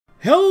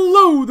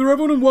Hello there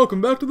everyone and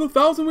welcome back to the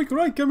 1000-Week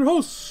Reich. I'm your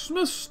host,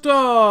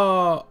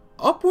 Mr.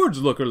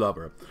 Upwards Looker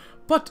Lover.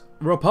 But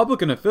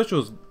Republican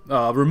officials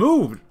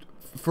removed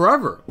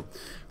forever.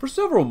 For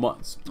several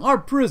months, our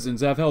prisons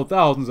have held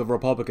thousands of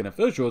Republican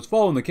officials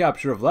following the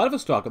capture of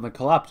Vladivostok and the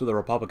collapse of the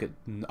Republican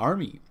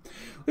army.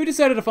 We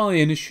decided to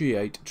finally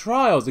initiate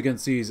trials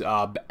against these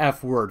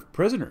F-word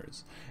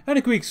prisoners. And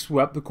a quick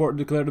sweep, the court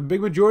declared a big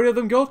majority of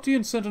them guilty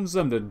and sentenced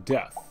them to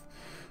death.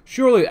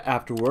 Shortly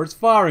afterwards,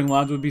 firing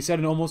lines would be set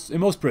in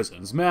most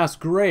prisons. Mass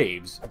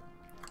graves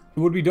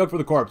would be dug for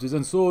the corpses,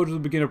 and soldiers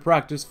would begin to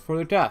practice for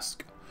their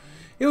task.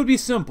 It would be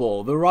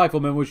simple. The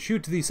rifleman would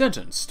shoot the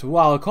sentenced,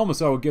 while a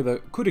commissar would give the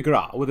coup de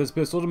grace with his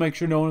pistol to make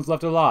sure no one is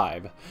left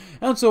alive.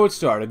 And so it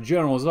started.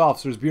 Generals,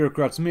 officers,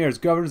 bureaucrats, mayors,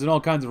 governors, and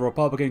all kinds of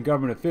Republican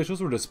government officials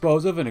were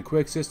disposed of in a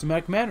quick,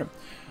 systematic manner.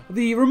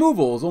 The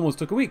removals almost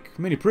took a week.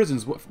 Many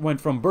prisons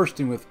went from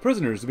bursting with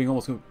prisoners to being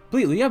almost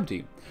completely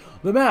empty.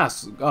 The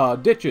mass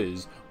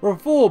ditches were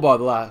full by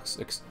the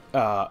last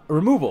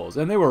removals,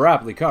 and they were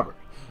rapidly covered.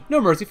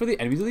 No mercy for the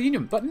enemies of the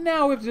Union. But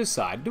now we have to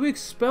decide, do we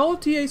expel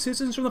TA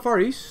citizens from the Far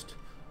East?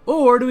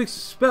 Or do we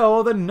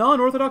expel the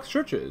non-Orthodox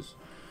churches?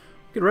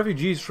 Get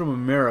refugees from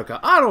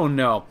America. I don't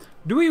know.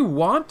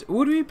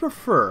 Would we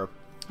prefer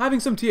having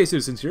some TA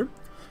citizens here?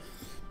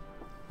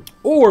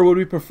 Or would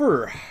we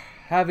prefer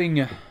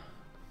having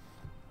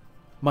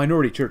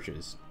minority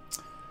churches?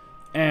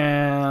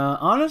 And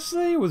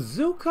honestly, with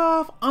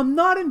Zhukov, I'm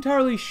not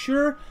entirely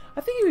sure.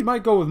 I think we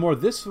might go with more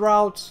this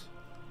route.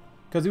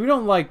 Because we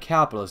don't like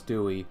capitalists,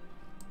 do we?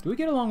 Do we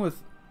get along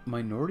with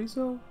minorities,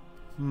 though?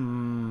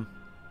 I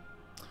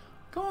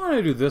want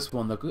to do this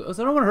one, though, because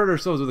I don't want to hurt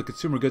ourselves with the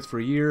consumer goods for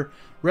a year.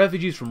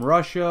 Refugees from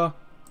Russia.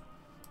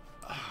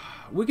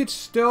 We could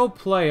still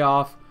play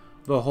off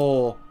the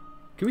whole...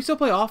 Can we still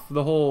play off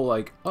the whole,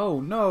 like, oh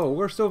no,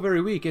 we're still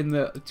very weak, and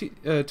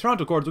the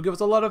Toronto Accords will give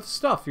us a lot of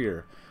stuff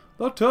here.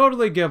 They'll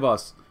totally give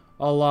us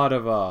a lot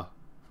of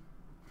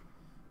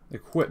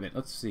equipment.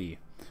 Let's see.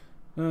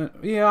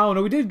 Yeah, I don't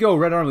know. We did go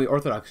Red Army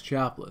Orthodox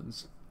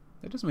chaplains.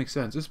 That does make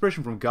sense.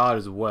 Inspiration from God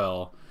as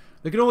well.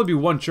 There can only be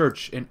one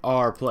church in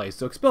our place,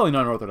 so expelling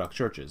non-Orthodox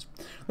churches.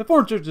 The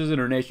foreign churches in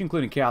our nation,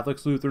 including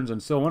Catholics, Lutherans,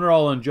 and so on, are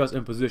all unjust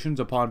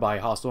impositions upon by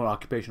hostile and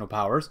occupational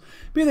powers,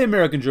 be they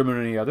American, German,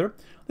 or any other.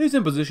 These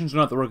impositions are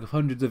not the work of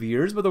hundreds of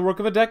years, but the work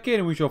of a decade,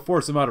 and we shall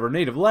force them out of our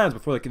native lands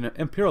before they can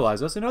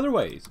imperialize us in other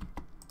ways.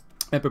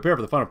 And prepare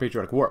for the final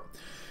patriotic war.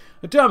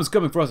 The time is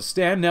coming for us to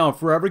stand now and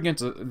forever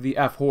against the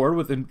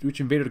F-horde which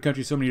invaded the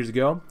country so many years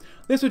ago.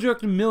 They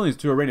subjected millions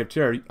to a reign of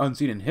terror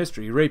unseen in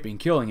history, raping,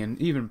 killing,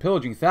 and even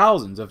pillaging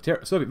thousands of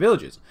Soviet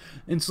villages,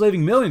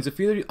 enslaving millions to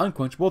feed their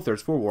unquenchable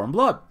thirst for war and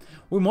blood.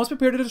 We must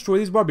prepare to destroy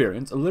these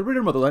barbarians, liberate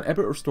our motherland, and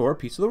restore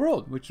peace to the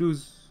world, which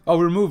was... Oh,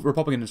 we remove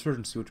Republican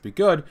insurgency, which would be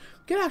good.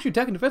 We get actually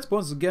attack and defense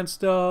bonuses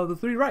against the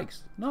three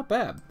Reichs. Not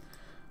bad.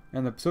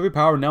 And the Soviet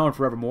power now and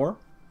forevermore.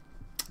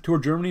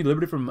 Toward Germany,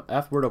 liberty from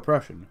F-word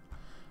oppression.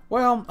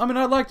 Well, I mean,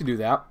 I'd like to do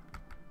that.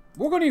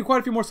 We're going to need quite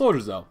a few more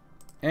soldiers, though.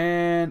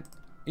 And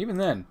even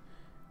then,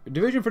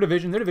 division for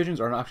division, their divisions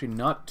are actually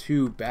not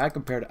too bad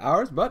compared to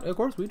ours. But, of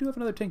course, we do have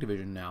another tank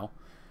division now,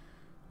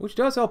 which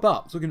does help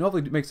out. So we can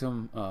hopefully make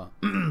some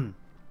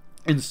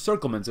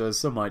encirclements, as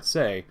some might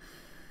say.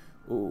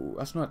 Ooh,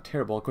 that's not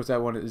terrible. Of course,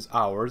 that one is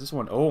ours. This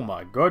one, oh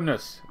my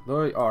goodness.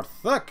 They are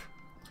thick.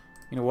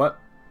 You know what?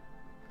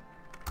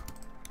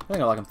 I think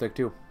I like them thick,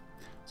 too.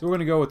 So we're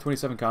going to go with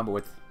 27 combat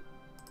width.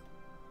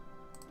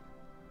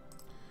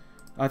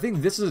 I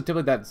think this is a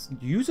template that's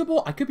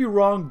usable. I could be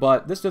wrong,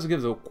 but this does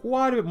give us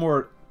quite a bit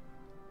more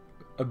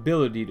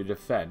ability to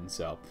defend.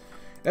 So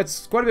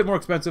it's quite a bit more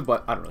expensive,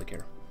 but I don't really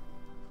care.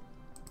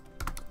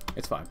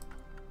 It's fine.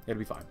 It'll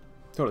be fine.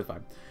 Totally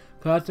fine.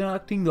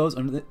 Contacting those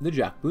under the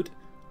jackboot.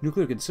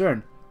 Nuclear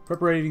concern.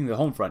 Preparating the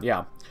home front.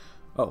 Yeah.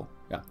 Oh,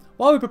 yeah.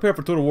 While we prepare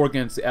for total war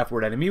against the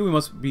F-word enemy, we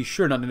must be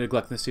sure not to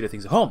neglect the state of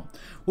things at home.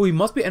 We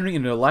must be entering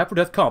into a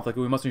life-or-death conflict,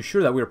 and we must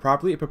ensure that we are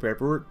properly prepared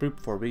for it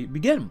before we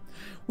begin.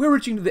 We are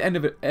reaching to the end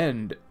of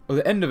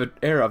an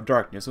era of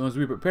darkness, and as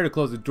we prepare to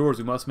close the doors,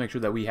 we must make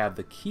sure that we have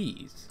the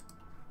keys.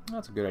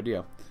 That's a good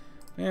idea.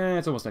 And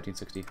it's almost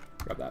 1960.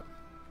 Grab that.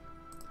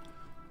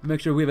 Make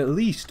sure we have at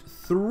least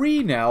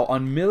 3 now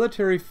on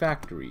military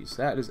factories.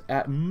 That is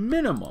at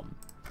minimum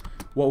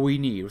what we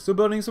need. We're still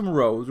building some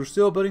roads. We're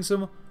still building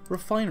some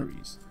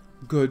refineries.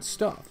 Good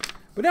stuff.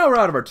 But now we're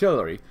out of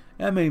artillery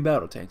and main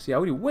battle tanks. Yeah,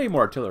 we need way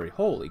more artillery.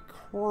 Holy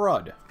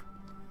crud.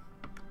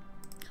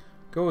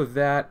 Go with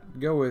that.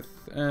 Go with...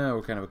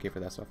 we're kind of okay for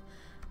that stuff.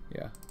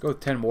 Yeah, go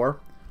with 10 more.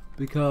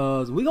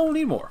 Because we're going to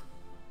need more.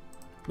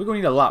 We're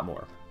going to need a lot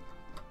more.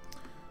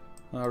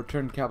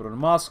 Return capital to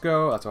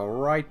Moscow. That's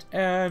alright.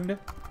 And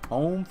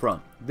home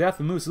front.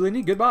 Death of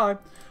Mussolini. Goodbye.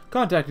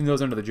 Contacting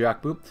those under the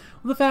jackboot.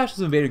 When the fascists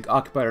invaded and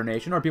occupied our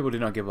nation, our people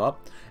did not give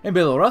up. In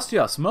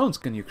Belarus,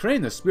 Smolensk, and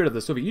Ukraine, the spirit of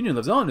the Soviet Union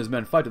lives on as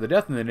men fight to the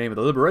death in the name of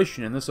the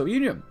liberation in the Soviet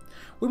Union.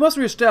 We must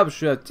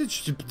reestablish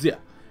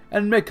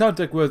and make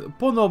contact with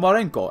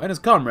Ponomarenko and his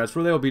comrades,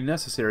 for they will be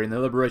necessary in the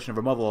liberation of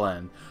our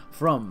motherland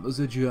from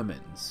the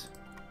Germans.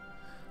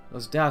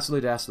 Those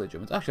dastardly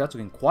Germans. Actually, that's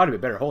looking quite a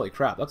bit better. Holy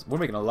crap. We're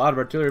making a lot of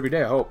artillery every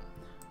day, I hope.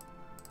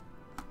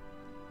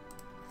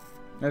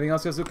 Anything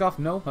else, Zhukov?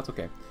 No? That's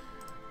okay.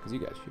 Because you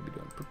guys should be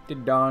doing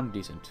pretty darn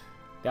decent.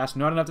 That's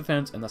not enough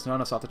defense, and that's not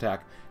enough soft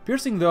attack.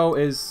 Piercing, though,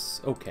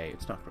 is okay.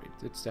 It's not great.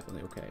 It's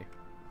definitely okay.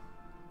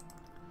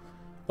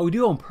 Oh, we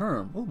do own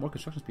Perm. Oh, more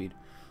construction speed.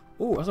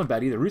 Oh, that's not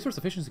bad either. Resource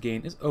efficiency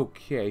gain is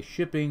okay.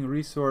 Shipping,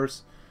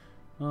 resource,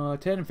 10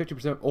 and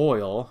 50%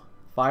 oil,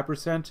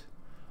 5%.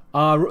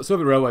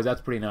 Soviet railways,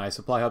 that's pretty nice.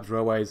 Supply hubs,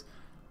 railways.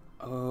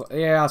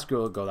 Yeah, let's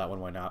go that one.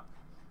 Why not?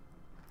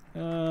 I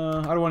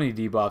don't want any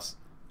debuffs.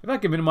 If I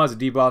can minimize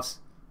the debuffs,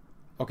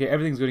 okay,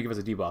 everything's going to give us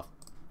a debuff.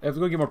 If it's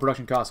going to give more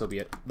production costs, so be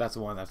it. That's the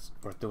one that's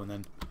worth doing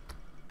then.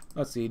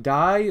 Let's see.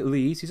 Dai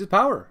Li seizes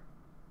power.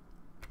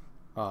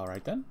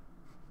 Alright then.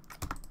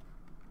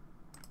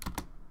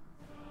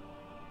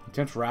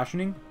 Intense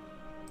rationing.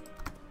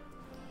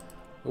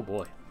 Oh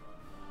boy.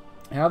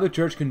 Have the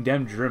church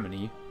condemn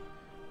Germany.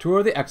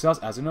 Tour the exiles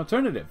as an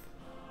alternative.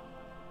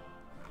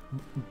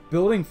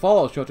 Building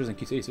fallout shelters in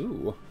key cities.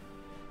 Ooh.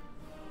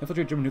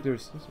 Infiltrate German nuclear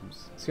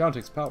systems. Sion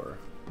takes power.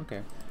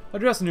 Okay.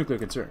 Address the nuclear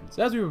concerns.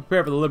 As we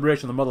prepare for the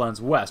liberation of the motherland's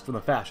west from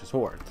the fascist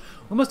horde,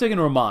 we must take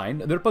into our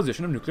mind their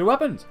position of nuclear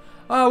weapons.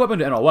 A weapon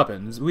to end all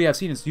weapons. We have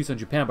seen its use on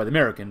Japan by the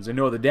Americans and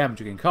know the damage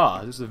it can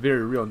cause. This is a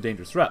very real and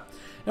dangerous threat,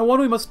 and one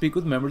we must speak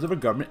with members of our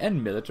government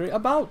and military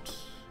about.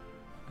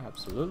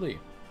 Absolutely.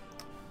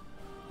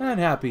 And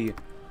happy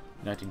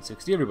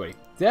 1960, everybody.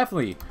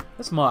 Definitely,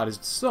 this mod is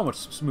so much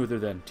smoother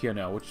than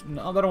TNO, which,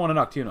 I don't want to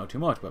knock TNO too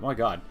much, but my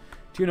god.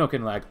 TNO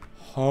can lag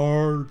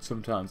hard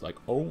sometimes. Like,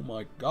 oh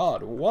my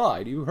god,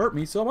 why do you hurt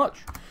me so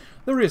much?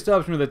 The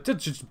reestablishment of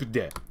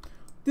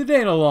the day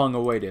and a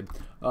long-awaited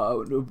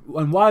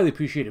and widely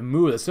appreciated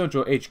move of the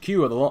central HQ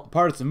of the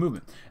partisan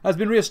movement has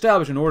been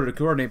reestablished in order to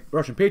coordinate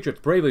Russian patriots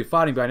bravely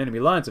fighting behind enemy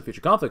lines of future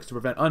conflicts to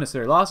prevent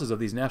unnecessary losses of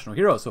these national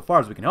heroes so far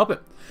as we can help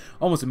it.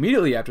 Almost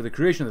immediately after the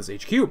creation of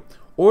this HQ,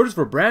 orders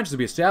for branches to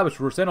be established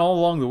were sent all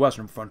along the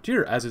western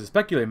frontier, as is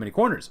speculated in many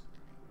corners.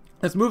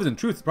 This move is in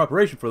truth the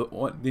preparation for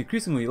the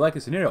increasingly likely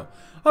scenario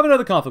of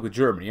another conflict with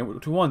Germany,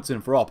 and to once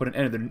and for all put an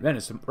end to the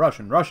menace of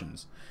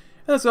Russians,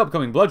 and this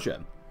upcoming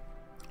bloodshed.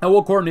 A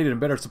well-coordinated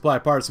and better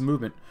supplied partisan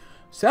movement,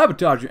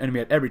 sabotage your enemy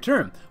at every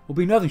turn, will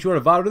be nothing short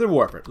of vital to their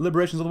warfare.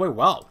 Liberation's on the way.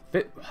 Wow,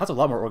 that's a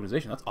lot more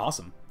organization. That's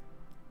awesome.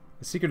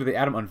 The secret of the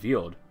atom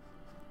unveiled.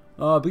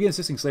 Begin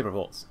assisting slave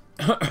revolts.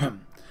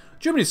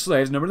 Germany's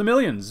slaves number the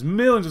millions.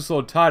 Millions are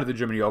sold tied to the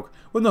German yoke,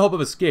 with the hope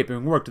of escaping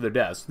and work to their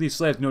deaths. These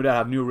slaves no doubt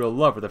have no real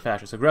love for their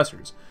fascist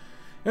aggressors,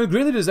 and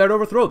greatly desire to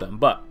overthrow them,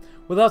 but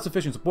without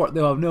sufficient support,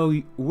 they'll have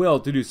no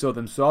will to do so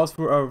themselves,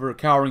 forever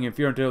cowering in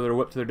fear until they're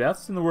whipped to their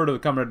deaths. In the word of the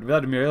comrade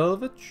Vladimir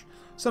Ilyich,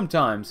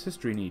 sometimes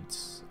history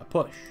needs a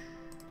push.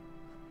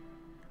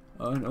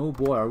 And oh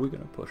boy, are we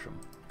going to push them.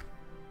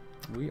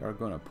 We are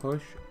going to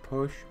push.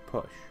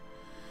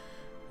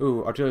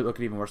 Ooh, artillery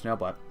looking even worse now,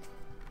 but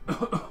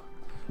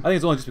I think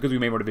it's only just because we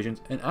made more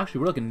divisions. And actually,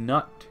 we're looking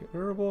not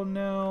terrible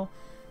now.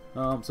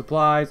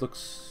 Supplies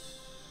looks...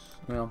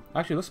 Well,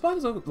 actually, the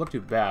supplies don't look too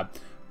bad.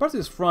 Parts of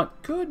this front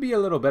could be a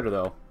little better,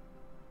 though.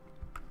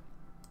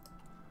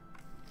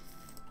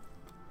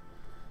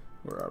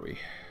 Where are we? Do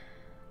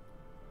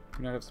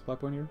we not have a supply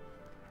point here?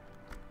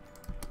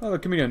 Well, the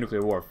Committee on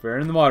Nuclear Warfare.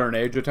 In the modern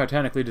age, a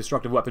titanically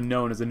destructive weapon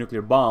known as the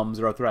nuclear bombs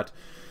are a threat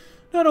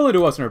not only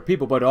to us and our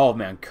people, but to all of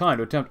mankind.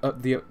 To attempt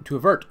to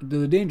avert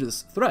the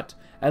dangerous threat,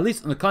 at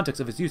least in the context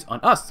of its use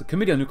on us, the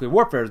Committee on Nuclear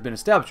Warfare has been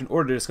established in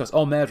order to discuss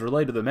all matters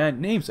related to the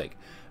namesake,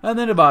 and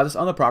then advise us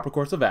on the proper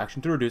course of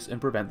action to reduce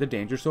and prevent the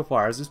danger so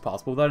far as is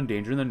possible without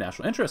endangering the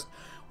national interest,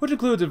 which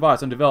includes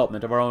advice on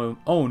development of our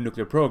own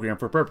nuclear program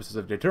for purposes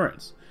of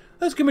deterrence.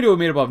 This committee will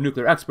be made up of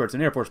nuclear experts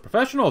and Air Force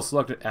professionals,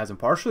 selected as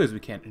impartially as we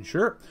can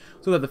ensure,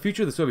 so that the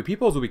future of the Soviet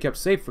peoples will be kept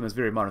safe from this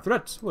very modern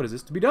threat. What is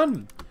this to be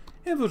done?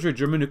 Infiltrate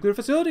German nuclear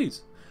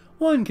facilities.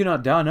 One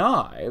cannot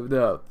deny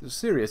the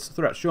serious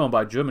threat shown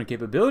by German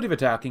capability of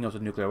attacking us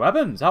with nuclear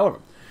weapons. However,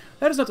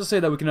 that is not to say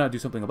that we cannot do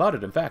something about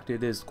it. In fact,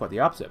 it is quite the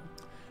opposite.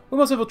 We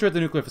must infiltrate the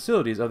nuclear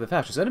facilities of the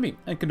fascist enemy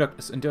and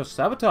conduct industrial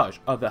sabotage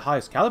of the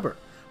highest caliber.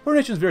 Our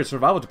nation's very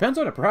survival depends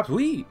on it. Perhaps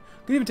we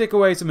could even take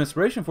away some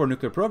inspiration for a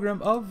nuclear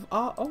program of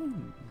our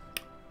own.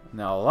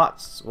 Now,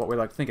 that's what we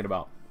like thinking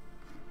about.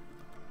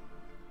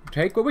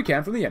 Take what we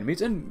can from the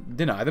enemies and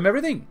deny them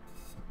everything.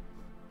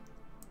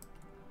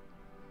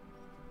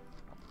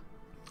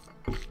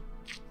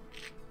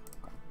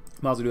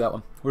 Might as well do that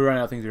one. We're running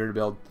out of things here to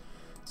build.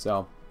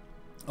 So,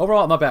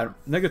 overall, not bad.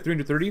 Negative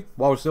 330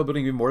 while we're still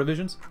building even more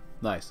divisions.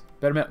 Nice.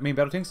 Better main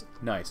battle tanks?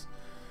 Nice.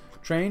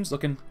 Trains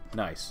looking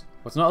nice.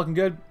 What's not looking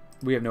good?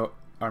 We have no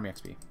army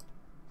XP.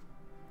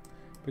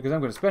 Because I'm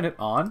going to spend it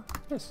on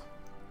this.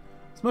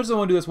 As much as I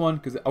want to do this one,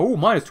 because, oh,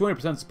 minus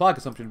 200% supply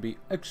consumption would be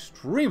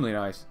extremely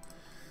nice.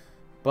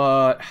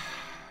 But,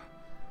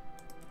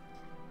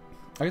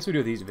 I guess we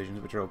do these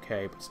divisions, which are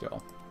okay, but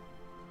still.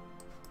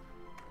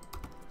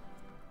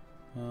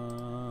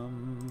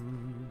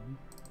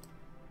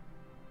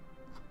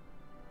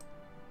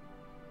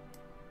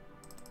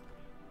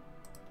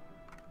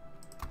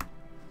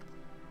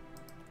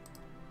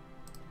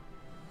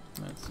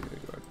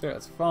 There,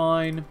 that's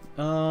fine.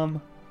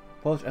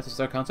 Polish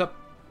SSR concept.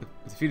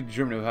 If defeated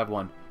Germany, will have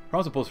one.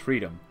 Promise of Polish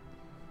freedom.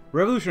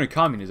 Revolutionary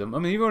communism. I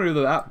mean, you want to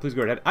do that? Please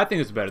go ahead. I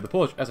think it's better. The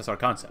Polish SSR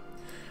concept.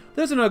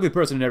 There's an ugly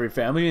person in every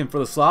family, and for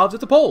the Slavs,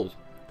 it's the Poles.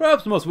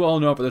 Perhaps most well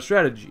known for their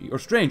strategy, or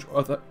strange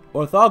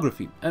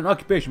orthography, and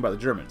occupation by the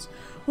Germans.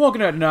 One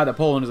cannot deny that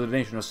Poland is a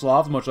nation of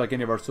Slavs, much like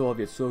any of our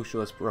Soviet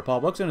socialist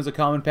republics, and is a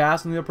common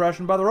past in the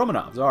oppression by the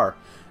Romanovs. Our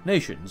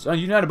nations,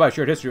 united by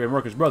shared history and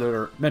workers' brotherhood,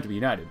 are meant to be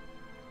united.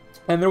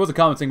 And there was a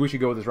comment saying we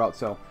should go with this route,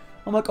 so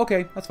I'm like,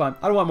 okay, that's fine.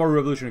 I don't want more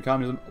revolutionary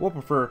communism. We'll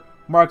prefer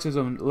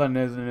Marxism,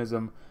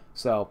 Leninism.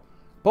 So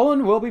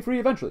Poland will be free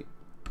eventually.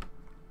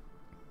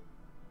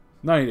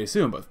 Not any day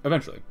soon, but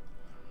eventually.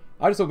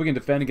 I just hope we can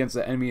defend against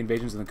the enemy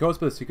invasions on the coast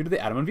by the secret of the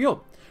atom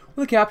unveiled.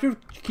 With the capture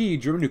of key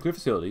German nuclear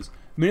facilities,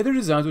 many of their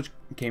designs which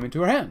came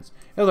into our hands.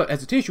 And without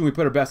hesitation, we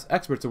put our best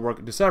experts to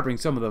work deciphering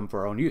some of them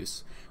for our own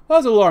use. While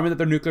it's alarming that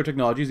their nuclear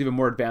technology is even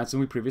more advanced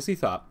than we previously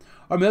thought,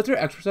 our military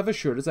experts have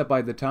assured us that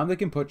by the time they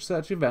can put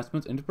such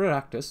advancements into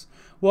practice,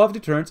 we'll have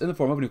deterrence in the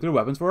form of nuclear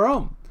weapons for our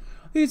own.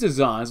 These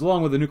designs,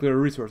 along with the nuclear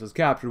resources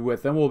captured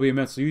with them, will be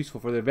immensely useful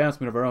for the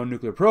advancement of our own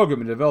nuclear program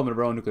and development of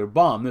our own nuclear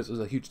bomb. This is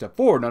a huge step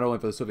forward, not only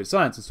for the Soviet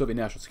science and Soviet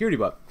national security,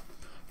 but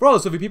for all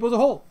the Soviet people as a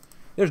whole.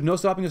 There's no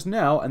stopping us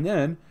now, and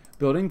then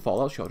building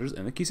fallout shelters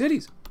in the key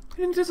cities.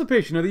 In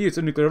anticipation of the use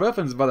of nuclear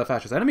weapons by the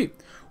fascist enemy,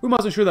 we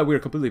must ensure that we are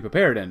completely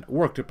prepared and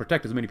work to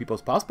protect as many people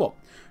as possible.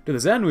 To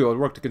this end, we will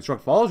work to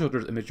construct fallout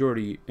shelters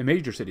in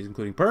major cities,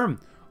 including Perm,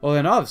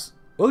 Ulyanovsk,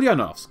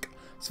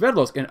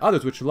 Sverdlovsk, and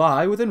others which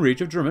lie within reach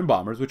of German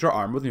bombers which are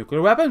armed with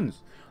nuclear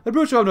weapons. The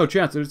brutes shall have no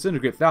chance to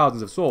disintegrate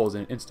thousands of souls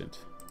in an instant.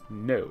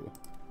 No.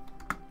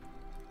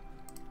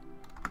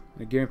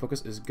 The gearing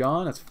focus is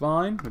gone. That's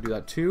fine. We'll do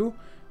that too.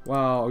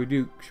 Wow,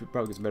 should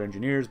probably get some better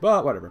engineers,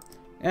 but whatever.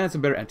 And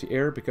some better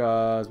anti-air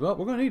because, well,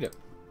 we're going to need it.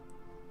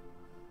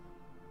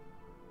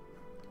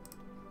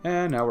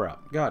 And now we're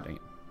out. God dang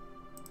it.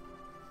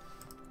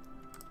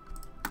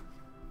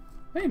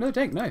 Hey, another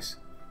tank. Nice.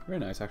 Very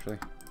nice, actually.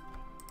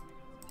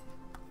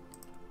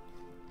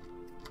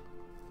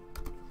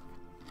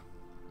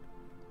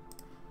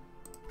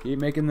 Keep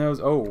making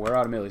those. Oh, we're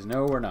out of millies.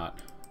 No, we're not.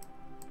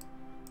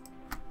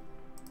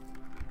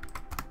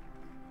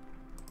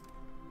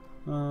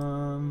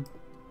 Um,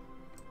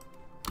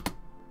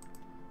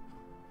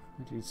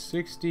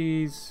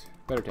 1960s.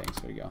 Better tanks.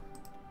 There you go.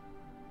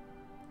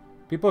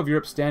 People of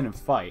Europe stand and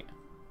fight.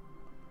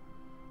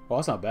 Well,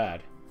 that's not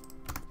bad.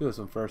 Do this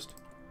one first.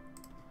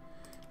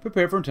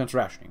 Prepare for intense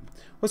rationing.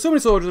 With so many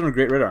soldiers in a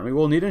Great Red Army,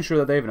 we'll need to ensure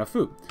that they have enough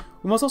food.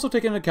 We must also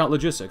take into account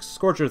logistics,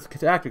 scorcher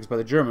tactics by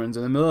the Germans,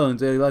 and the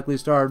millions they likely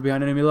starved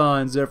behind enemy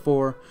lines.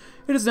 Therefore,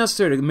 it is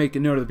necessary to make a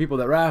note of the people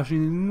that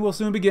rationing will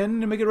soon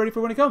begin and make it ready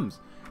for when it comes.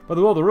 By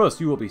the will of the Rus,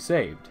 you will be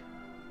saved.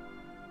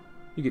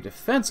 You get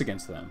defense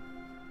against them.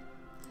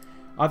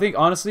 I think,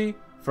 honestly,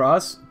 for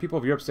us, people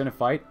of Europe stand and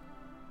fight.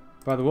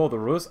 By the will of the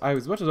Rus,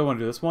 as much as I want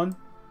to do this one,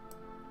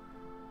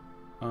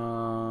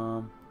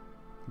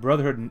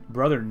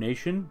 Brother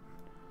Nation.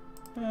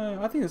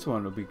 I think this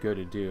one would be good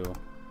to do.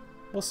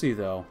 We'll see,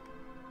 though.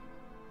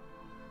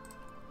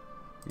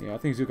 Yeah, I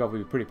think Zhukov would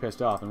be pretty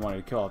pissed off and wanted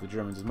to kill off the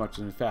Germans as much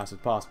and as fast as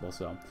possible,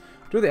 so.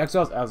 Do the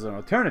exiles as an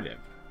alternative.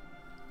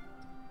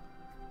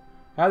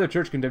 Have the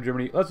church condemn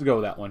Germany. Let's go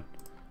with that one.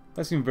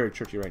 That seems very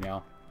churchy right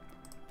now.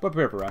 But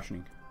prepare for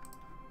rationing.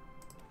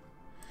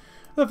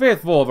 The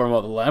faithful of our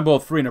motherland,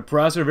 both free and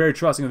oppressed, are very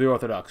trusting of the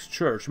Orthodox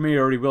Church. Many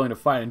are already willing to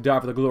fight and die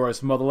for the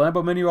glorious motherland,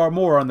 but many are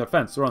more on the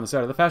fence or on the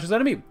side of the fascist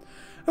enemy. In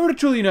order to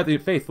truly unite the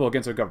faithful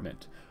against our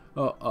government.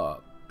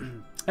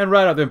 And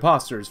rout out the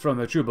imposters from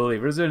the true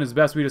believers, it is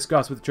best we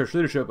discuss with the church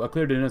leadership a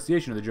clear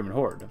denunciation of the German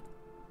horde.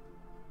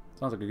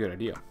 Sounds like a good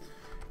idea.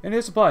 And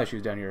there's supply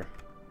issues down here.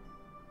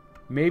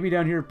 Maybe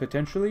down here,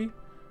 potentially.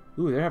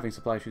 Ooh, they're having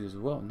supply issues as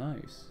well.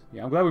 Nice.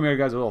 Yeah, I'm glad we made our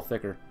guys a little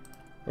thicker.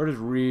 We're just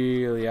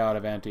really out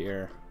of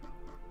anti-air.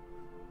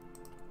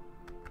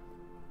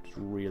 It's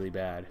really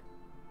bad.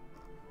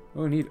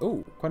 Oh, we need,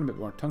 quite a bit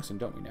more tungsten,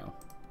 don't we now?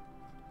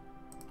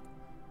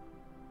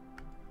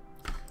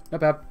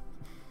 Not bad.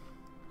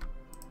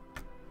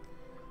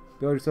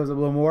 Build yourselves a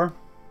little more.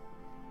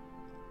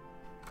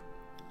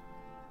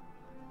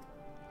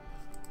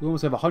 We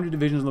almost have 100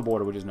 divisions on the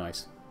border, which is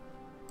nice.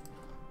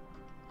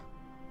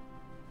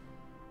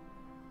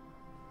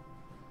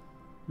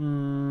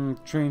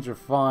 Trains are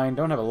fine.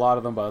 Don't have a lot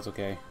of them, but that's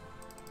okay.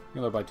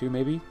 You'll by 2,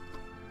 maybe.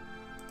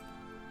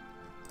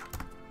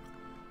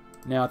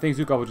 Now, I think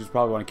Zhukov would just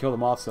probably want to kill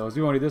them off, so if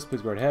you want to do this,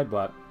 please go ahead,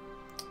 but...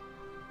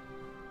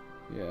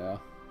 yeah.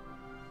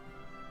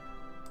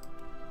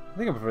 I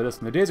think I prefer this.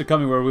 And the days are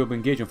coming where we will be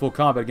engaged in full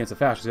combat against the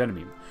fascist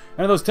enemy.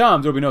 And in those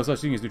times, there will be no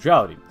such thing as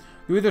neutrality.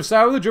 You either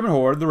side with the German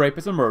horde, the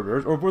rapists and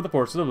murderers, or with the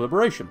forces of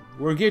liberation.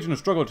 We're engaged in a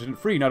struggle to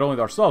free not only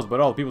ourselves,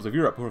 but all the peoples of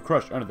Europe who are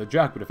crushed under the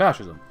jackboot of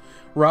fascism.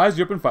 Rise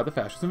Europe and fight the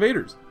fascist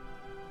invaders.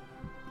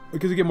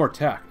 Because we get more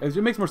attack. It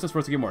makes more sense for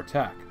us to get more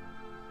attack.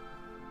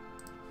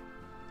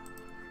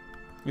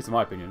 At least in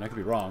my opinion. I could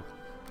be wrong.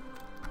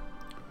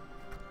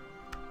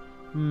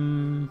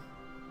 There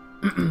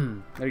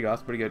you go.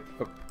 That's pretty good.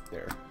 Oh,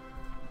 there.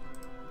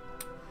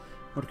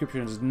 What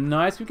decryption is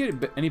nice. Can we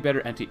get any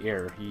better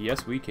anti-air?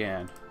 Yes, we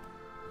can.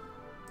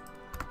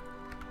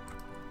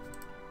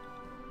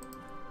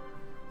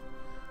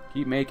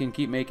 Keep making,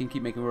 keep making,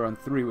 keep making. We're on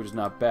 3, which is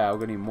not bad.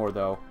 We're gonna need more,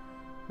 though.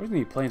 We're gonna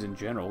need planes in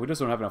general. We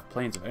just don't have enough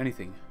planes of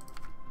anything.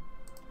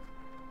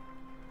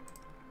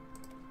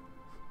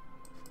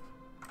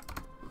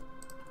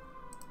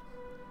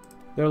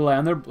 Their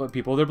land, their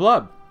people, their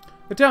blood.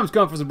 The time's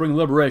come for us to bring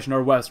liberation to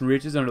our western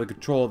reaches under the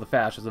control of the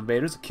fascist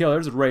invaders, the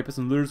killers, the rapists,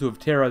 and looters who have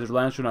terrorized their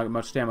land should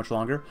not stand much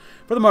longer.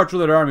 For the march of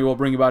their army will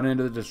bring about an end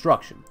to the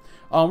destruction.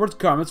 Onwards,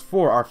 comrades,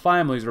 for our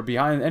families are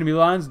behind the enemy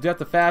lines, death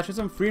to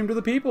fascism, freedom to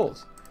the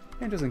peoples.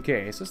 And just in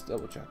case, let's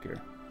double check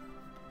here.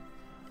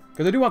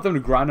 Because I do want them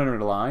to grind under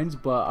the lines,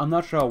 but I'm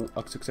not sure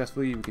how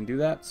successfully we can do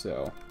that,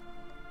 so...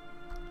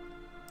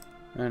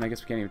 And I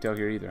guess we can't even tell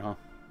here either, huh?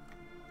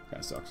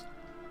 Kinda sucks.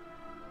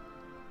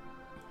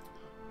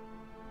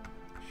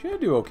 Should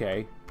do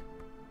okay.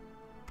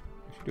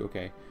 Should do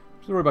okay.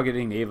 Just worry about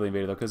getting naval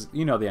invaded though, because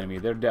you know the enemy.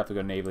 They're definitely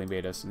going to naval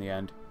invade us in the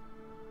end.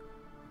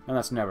 And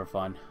that's never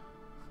fun.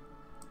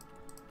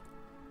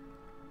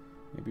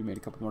 Maybe made a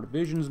couple more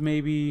divisions,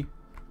 maybe.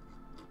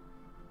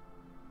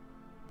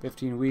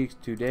 15 weeks,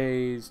 2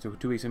 days,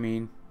 2 weeks I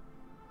mean.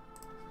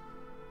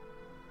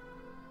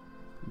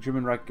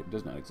 German Reich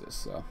does not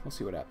exist, so we'll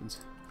see what happens.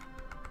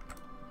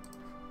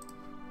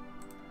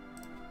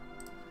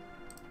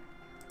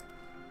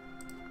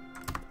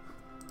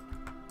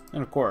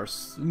 And of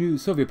course, new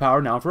Soviet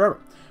power now and forever.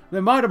 The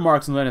might of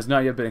Marx and Lenin has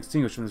not yet been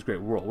extinguished from this great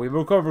world. We have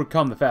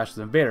overcome the fascist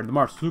invader, and the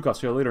march of Zhukov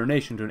shall lead our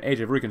nation to an age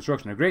of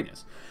reconstruction and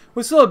greatness.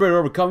 We celebrate our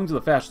overcoming to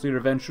the fascist leader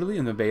eventually,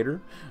 and the invader,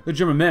 the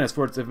German menace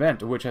for its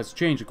event, which has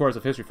changed the course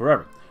of history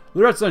forever.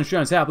 The red sun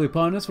shines happily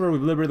upon us, where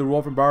we've liberated the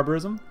world from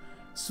barbarism.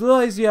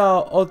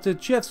 Silesia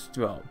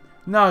Otechevstvo,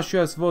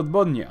 nasza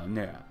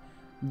swobodnia,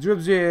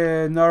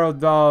 drubzie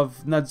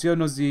narodów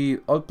nacjonalny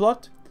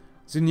odplot.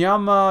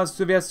 Znyama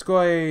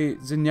sowieckiej,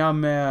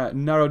 znyama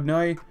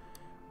narodnej,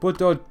 I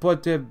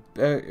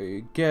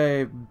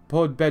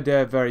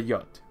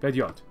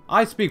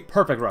speak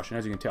perfect Russian,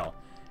 as you can tell.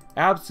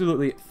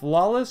 Absolutely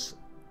flawless,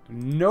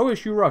 no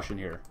issue Russian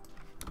here.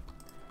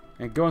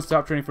 And go and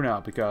stop training for now,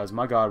 because,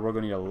 my god, we're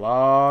going to need a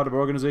lot of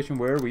organization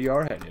where we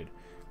are headed.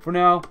 For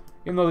now,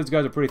 even though these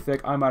guys are pretty thick,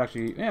 I might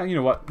actually, yeah, you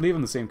know what, leave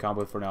them the same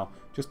combo for now,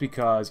 just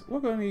because we're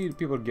going to need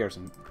people to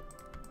garrison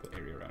the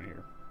area around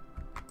here.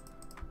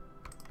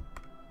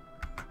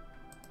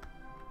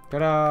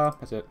 Ta-da!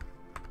 That's it.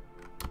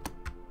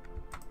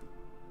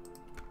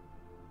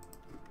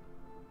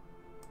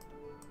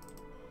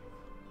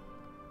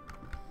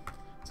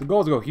 So the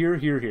goal is to go here,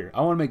 here, here. I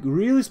want to make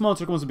really small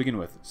circles to begin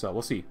with, so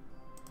we'll see.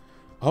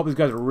 I hope these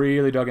guys are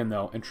really dug in,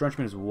 though.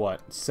 Entrenchment is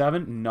what?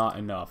 7? Not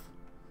enough.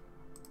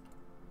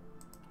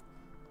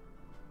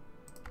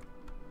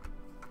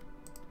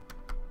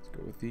 Let's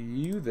go with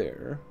you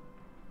there.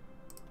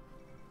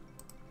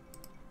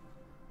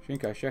 Chiang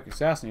Kai-shek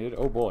assassinated.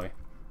 Oh boy.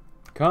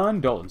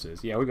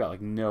 Condolences. Yeah, we got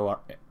like no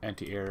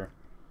anti-air.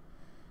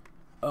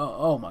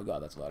 Oh my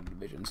god, that's a lot of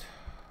divisions.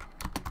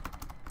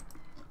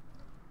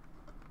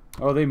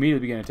 Oh, they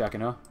immediately begin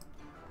attacking, huh?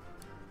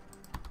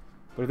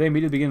 But if they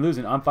immediately begin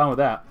losing, I'm fine with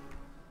that.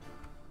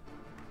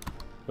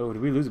 Oh,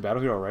 did we lose a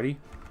battle here already?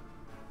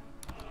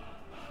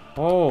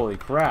 Holy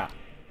crap.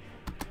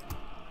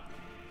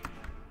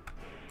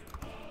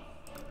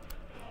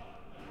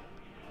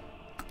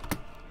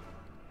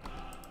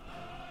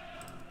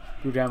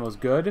 Group ammo is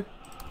good.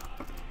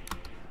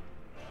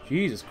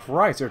 Jesus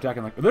Christ, they're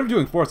attacking like... They're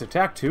doing forced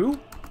attack too?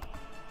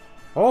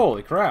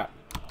 Holy crap.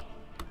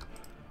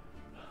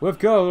 We've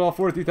killed all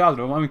 43,000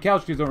 of them. I mean,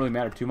 casualties don't really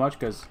matter too much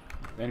because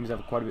the enemies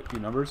have quite a few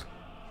numbers.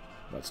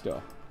 But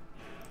still.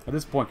 At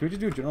this point, can we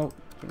just do a general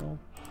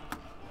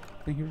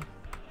thing here?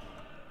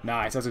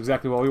 Nice, that's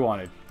exactly what we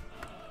wanted.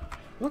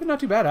 Looking not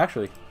too bad,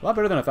 actually. A lot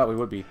better than I thought we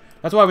would be.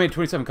 That's why I made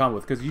 27 combo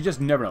with, because you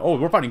just never know. Oh,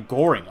 we're fighting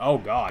Goring. Oh,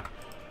 God.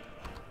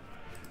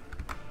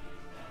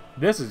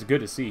 This is good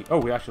to see. Oh,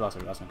 we actually lost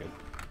it. That's not good.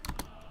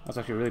 That's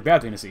actually a really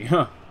bad thing to see,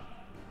 huh?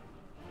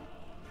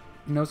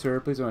 No, sir.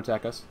 Please don't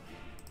attack us.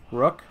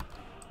 Rook?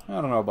 I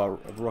don't know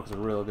about if Rook is a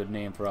real good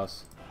name for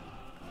us.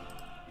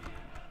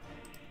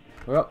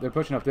 Well, they're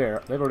pushing up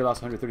there. They've already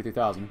lost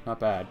 133,000. Not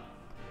bad.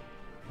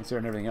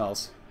 Considering everything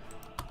else.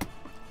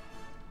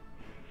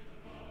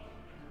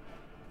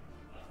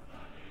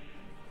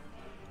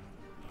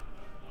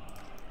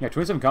 Yeah,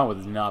 27 combo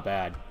is not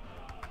bad.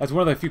 That's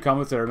one of the few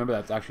combos that I remember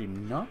that's actually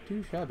not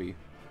too shabby.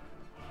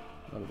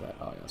 What is that?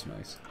 Oh, yeah, that's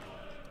nice.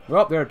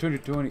 Well, they're at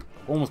 220,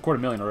 almost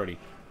 250,000 already.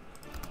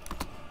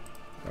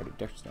 Our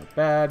detection's not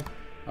bad.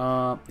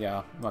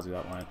 Yeah, might as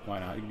well do that. Why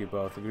not? You can do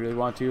both if you really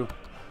want to.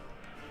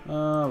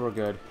 We're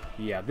good.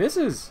 Yeah, this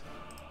is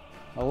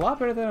a lot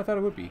better than I thought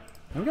it would be.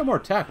 And we got more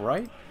attack,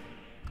 right?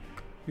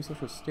 New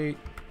social state.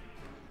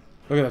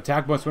 Look at the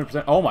attack bonus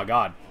 20%. Oh my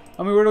god.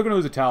 I mean, we're going to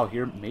lose a towel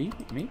here. Maybe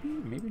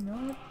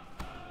not.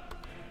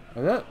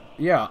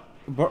 Yeah,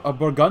 a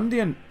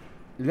Burgundian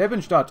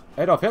Lebenstadt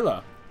Adolf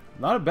Hitler.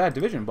 Not a bad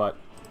division, but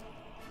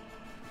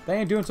they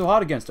ain't doing so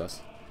hot against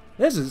us.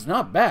 This is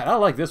not bad. I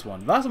like this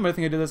one. Last time I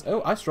think I did this,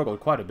 oh, I struggled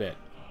quite a bit.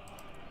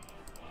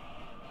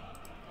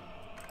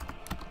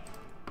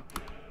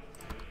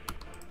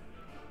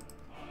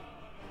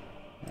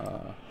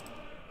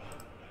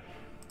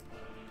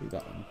 Do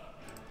that one.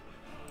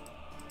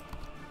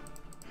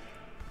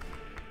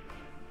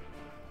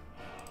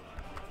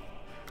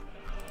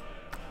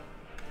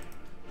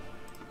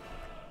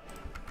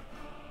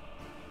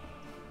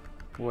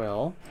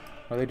 Well,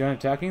 are they done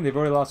attacking? They've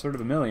already lost sort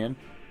of 1 million.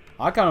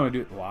 I kind of want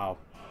to do... Wow.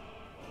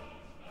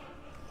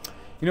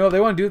 You know, if they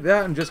want to do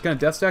that and just kind of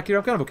death stack here,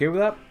 I'm kind of okay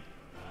with that.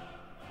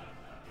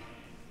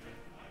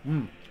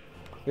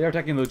 They are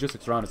attacking the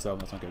logistics around itself.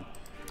 That's not good.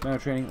 Man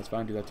of training, that's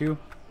fine. Do that too.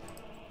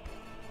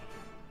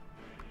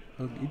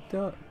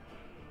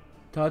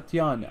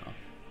 Tatiana.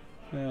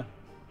 Yeah.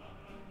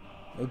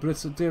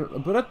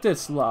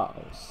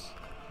 Bratislavs.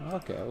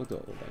 Okay, we'll do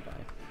it with that guy.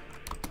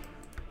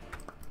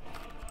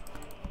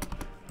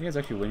 You guys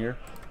actually win here.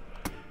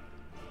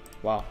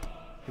 Wow.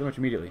 Pretty much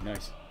immediately.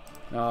 Nice.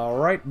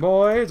 Alright,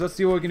 boys. Let's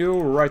see what we can do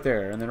right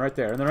there. And then right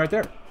there. And then right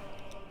there.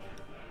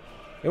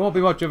 It won't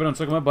be much of an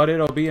encirclement, but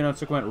it'll be an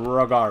encirclement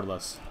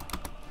regardless.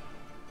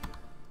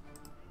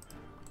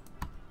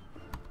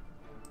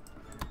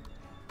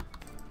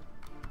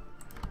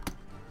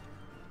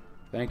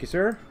 Thank you,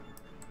 sir.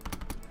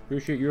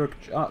 Appreciate your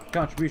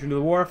contribution to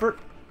the war effort.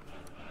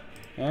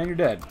 And you're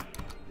dead.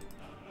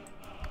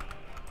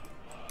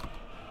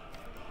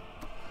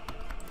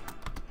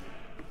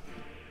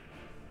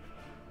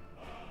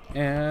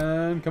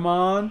 And come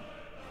on.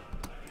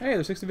 Hey,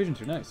 there's 6 divisions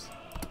here. Nice.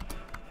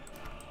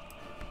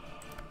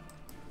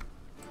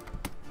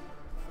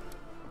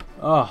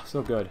 Oh,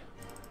 so good.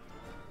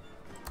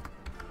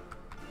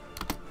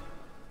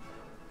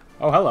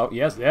 Oh, hello.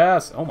 Yes,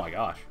 yes. Oh my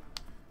gosh.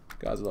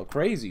 Guys are little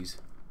crazies.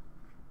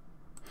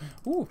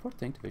 Ooh, 4th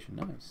tank division.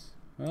 Nice.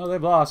 Well,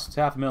 they've lost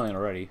 500,000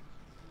 already.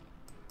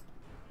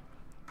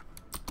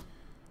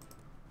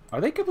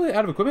 Are they completely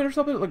out of equipment or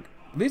something? Like,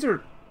 these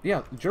are,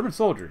 yeah, German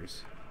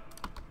soldiers.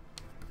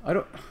 I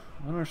don't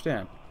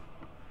understand.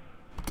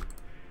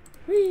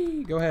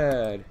 Whee! Go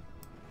ahead.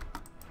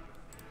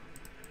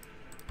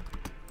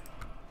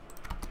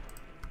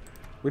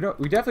 We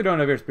definitely don't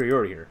have air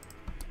superiority here.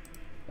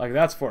 Like,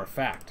 that's for a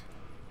fact.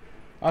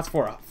 That's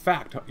for a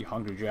fact, you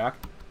hungry jack.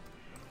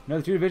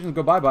 Another 2 divisions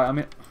go bye-bye. I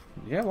mean,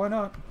 yeah, why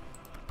not?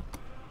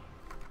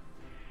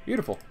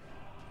 Beautiful.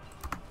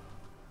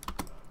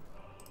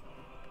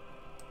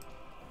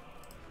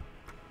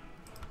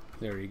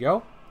 There you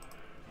go.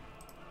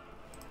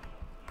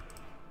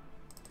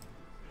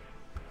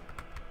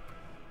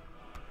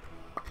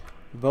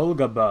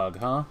 Volga bug,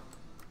 huh?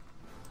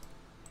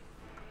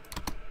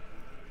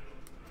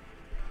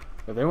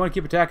 If they want to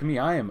keep attacking me,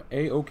 I am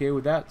A-okay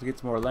with that to get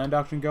some more land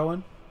auction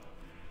going.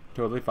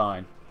 Totally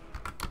fine.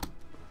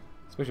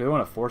 Especially if they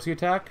want to force the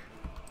attack.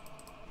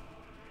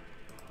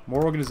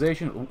 More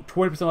organization,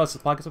 20% less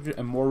supply consumption,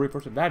 and more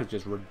reinforcement. That is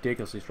just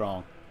ridiculously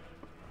strong.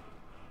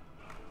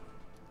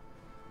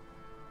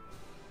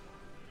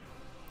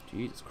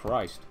 Jesus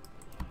Christ.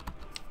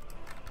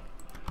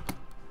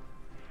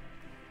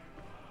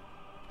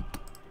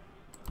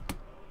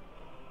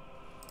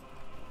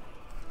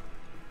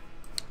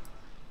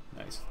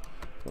 Nice.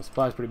 Well,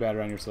 supply's pretty bad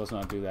around here, so let's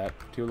not do that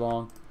too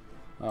long.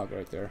 Oh,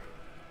 right there.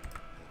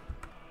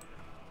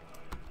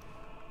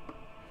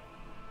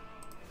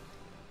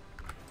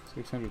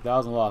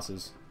 $600,000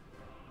 losses.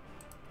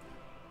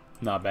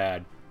 Not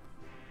bad.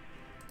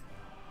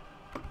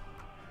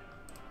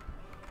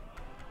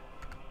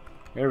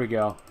 There we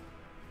go.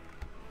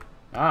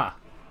 Ah!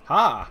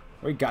 Ha!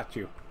 We got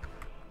you.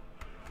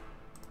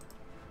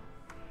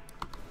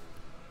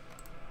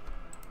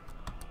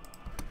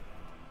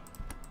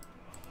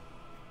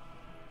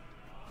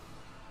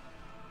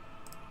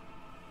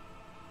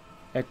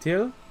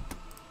 Etil?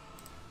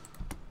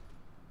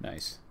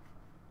 Nice.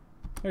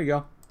 There you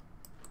go.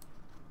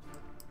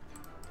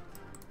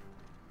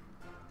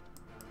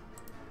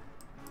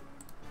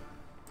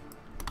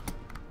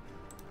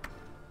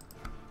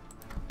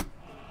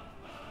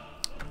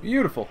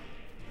 Beautiful.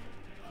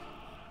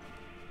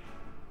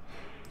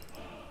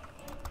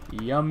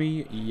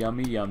 Yummy,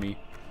 yummy, yummy.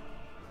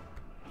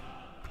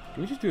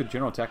 Can we just do a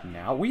general attack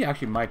now? We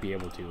actually might be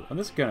able to. And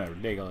this is kind of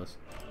ridiculous.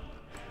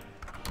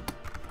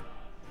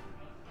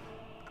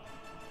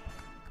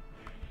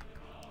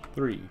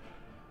 Three.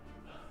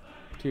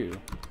 2.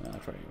 I'll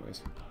try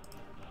anyways.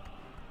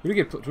 We do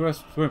get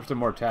 20%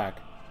 more attack.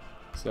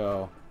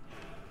 So.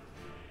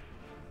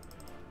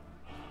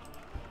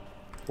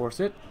 Force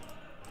it.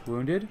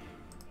 Wounded.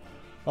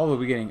 Although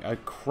we're getting a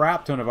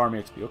crap ton of army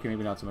XP. Okay,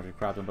 maybe not so much a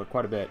crap ton, but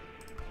quite a bit.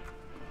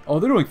 Oh,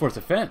 they're doing force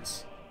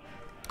defense.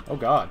 Oh,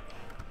 God.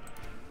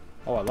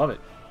 Oh, I love it.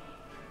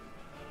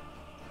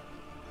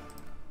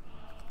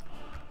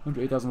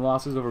 108,000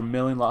 losses, over 1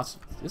 million losses.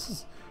 This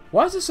is...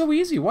 Why is this so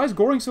easy? Why is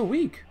Goring so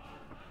weak?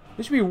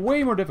 This should be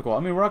way more difficult. I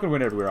mean, we're not going to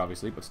win everywhere,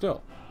 obviously, but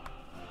still.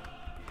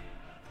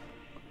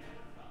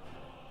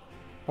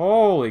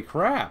 Holy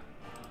crap.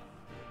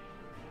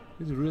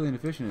 This is really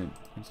inefficient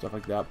and stuff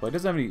like that, but it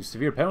doesn't have any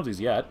severe penalties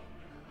yet.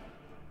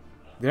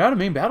 They're out of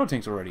main battle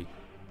tanks already.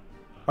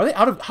 Are they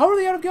out of... How are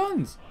they out of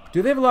guns?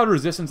 Do they have a lot of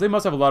resistance? They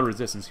must have a lot of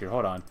resistance here.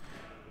 Hold on.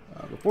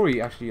 Before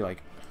we actually,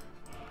 like...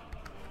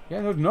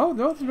 Yeah, there's no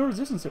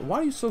resistance there. Why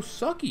are you so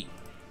sucky?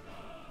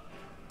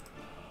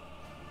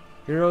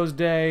 Heroes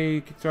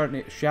Day,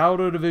 Kickstart...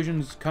 Shadow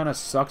Divisions kind of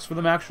sucks for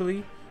them,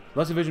 actually.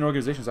 Less Division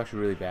Organization is actually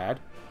really bad.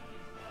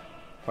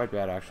 Quite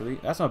bad, actually.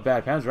 That's not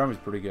bad. Panzer Army is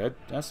pretty good.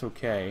 That's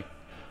okay.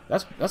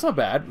 That's not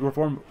bad.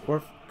 Reform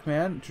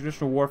Command,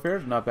 Traditional Warfare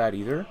is not bad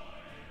either.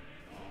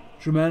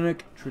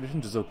 Germanic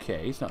Traditions is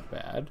okay. It's not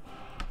bad.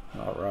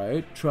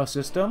 Alright. Trust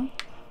System.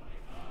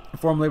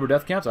 Reform Labor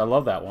Death Camps. I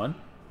love that one.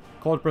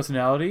 Cold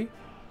Personality.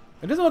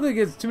 It doesn't look like it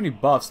gives too many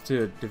buffs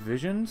to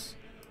divisions,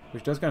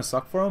 which does kind of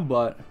suck for them,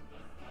 but...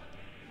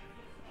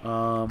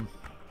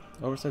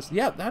 Oversized...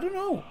 Yeah, I don't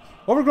know.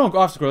 Overgrown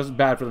Officer Growth is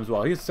bad for them as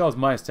well. He still has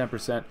minus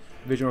 10%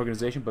 division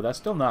organization, but that's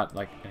still not,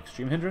 like, an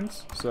extreme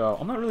hindrance. So,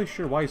 I'm not really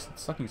sure why he's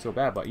sucking so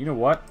bad, but you know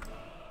what?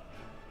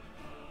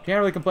 Can't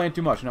really complain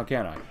too much, now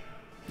can I?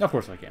 Of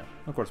course I can.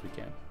 Of course we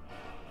can.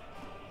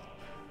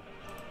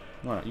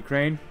 Why not?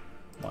 Ukraine?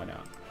 Why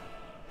not?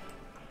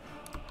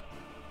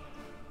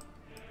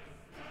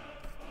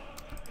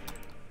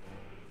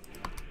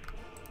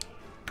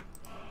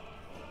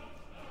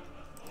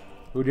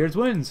 Who dares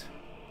wins?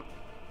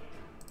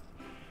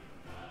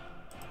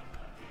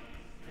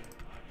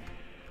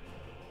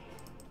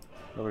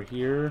 Over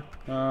here.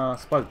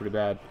 Supply's pretty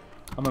bad.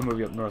 I'm gonna move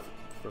you up north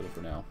further for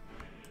now.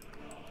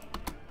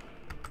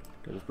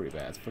 Because it's pretty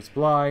bad. For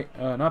supply,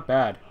 not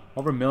bad.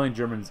 Over 1 million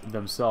Germans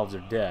themselves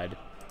are dead.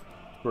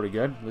 Pretty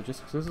good.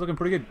 Logistics, this is looking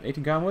pretty good.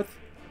 18 con with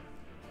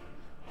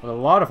a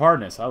lot of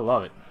hardness. I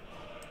love it.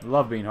 I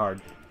love being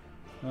hard.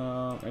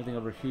 Anything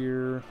over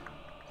here?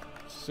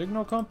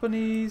 Signal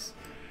companies.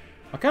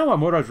 I kind of want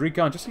motorized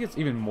recon just to get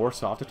even more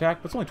soft attack,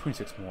 but it's only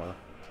 26 more.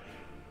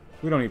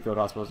 We don't need field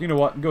hospitals. You know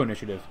what? Go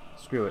initiative.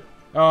 Screw it.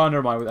 Oh,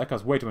 never mind. That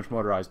costs way too much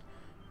motorized.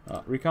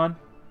 Recon?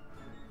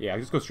 Yeah,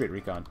 just go straight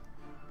recon.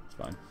 It's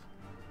fine.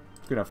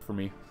 It's good enough for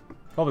me.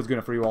 Hopefully it's good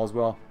enough for you all as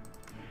well.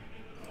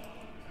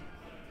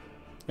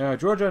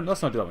 Georgia,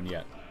 let's not do that one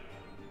yet.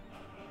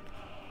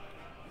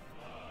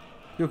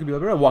 People can be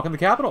liberated. Walk in the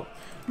capital.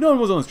 No one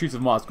was on the streets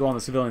of Moscow on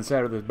the civilian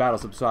side of the battle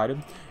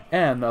subsided,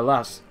 and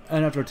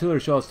after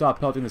artillery shells stopped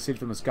pelting the city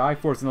from the sky,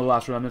 forcing the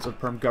last remnants of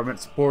Perm government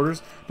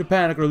supporters to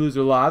panic or lose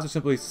their lives, or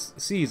simply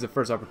seize the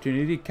first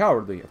opportunity,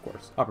 cowardly, of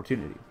course,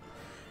 opportunity,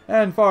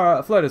 and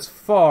fled as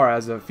far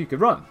as he could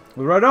run, with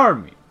the Red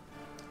Army.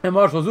 And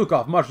Marshal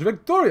Zhukov marched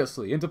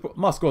victoriously into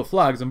Moscow with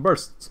flags and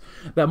bursts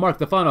that marked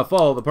the final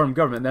fall of the Perm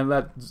government, and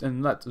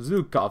then led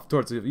Zhukov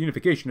towards the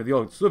unification of the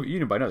old Soviet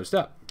Union by another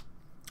step.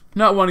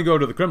 Not wanting to go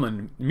to the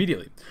Kremlin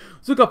immediately,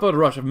 Zhukov felt a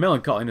rush of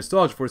melancholy and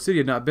nostalgia for a city he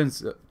had not been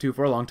to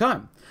for a long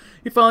time.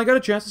 He finally got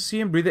a chance to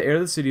see and breathe the air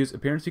of the city whose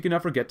appearance he could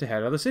not forget to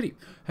head out of the city,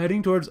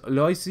 heading towards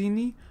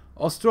Lysiny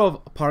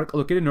Ostrov Park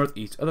located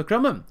northeast of the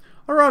Kremlin.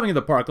 Arriving at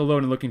the park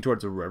alone and looking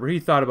towards the river, he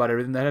thought about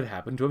everything that had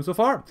happened to him so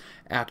far,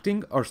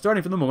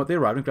 starting from the moment they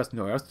arrived in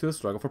Krasnoyarsk to the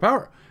struggle for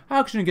power,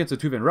 action against the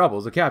Tuvan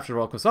rebels, the capture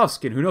of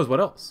Kosovsky, and who knows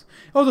what else.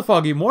 It was a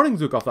foggy morning,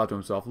 Zhukov thought to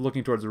himself,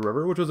 looking towards the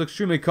river, which was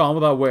extremely calm,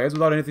 without waves,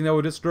 without anything that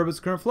would disturb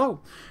its current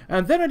flow.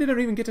 And then I didn't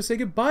even get to say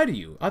goodbye to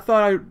you. I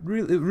thought it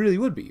really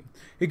would be.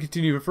 He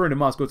continued referring to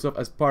Moscow itself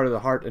as part of the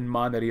heart and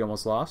mind that he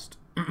almost lost.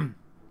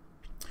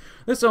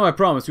 This time I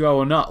promise you I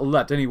will not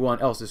let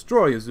anyone else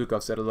destroy you,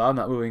 Zhukov said aloud,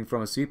 not moving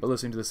from his seat, but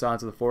listening to the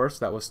silence of the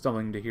forest that was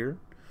stunning to hear.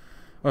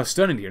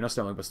 Stunning to hear, not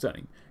stumbling, but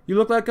stunning. You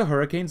look like a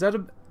hurricane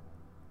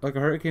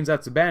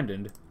that's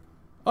abandoned.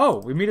 Oh,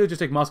 we immediately just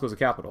take Moscow as a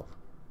capital.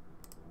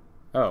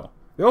 Oh.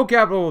 The old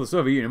capital of the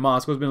Soviet Union,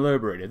 Moscow, has been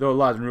liberated. Though it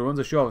lies in ruins,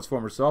 a show of its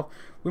former self,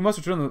 we must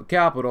return the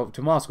capital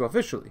to Moscow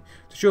officially,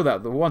 to show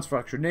that the once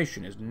fractured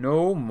nation is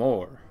no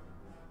more.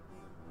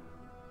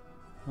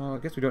 Well, I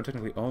guess we don't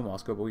technically own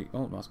Moscow, but we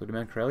own Moscow.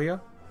 Demand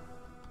Karelia?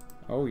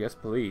 Oh, yes,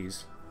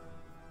 please.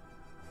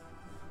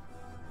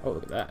 Oh,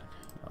 look at that.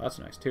 Oh, that's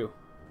nice, too.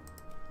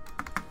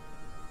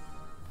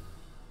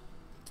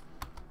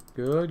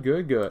 Good,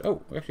 good, good.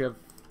 Oh, we actually have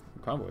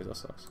convoys. That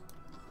sucks.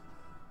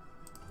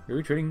 Are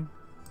we trading?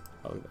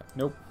 Oh, look at that.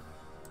 Nope.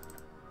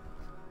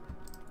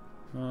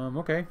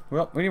 Okay.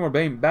 Well, we need more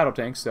battle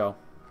tanks, so...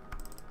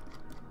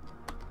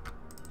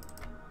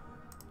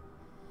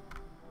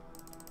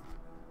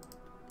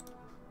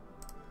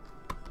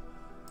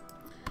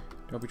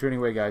 Don't be trading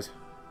away, guys.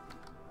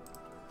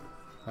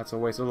 That's a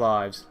waste of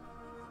lives.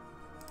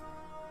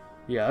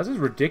 Yeah, this is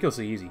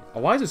ridiculously easy. Oh,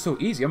 why is it so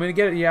easy? I mean, I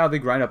get it, yeah, they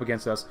grind up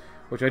against us,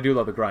 which I do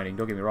love the grinding,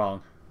 don't get me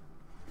wrong.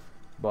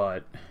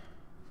 But...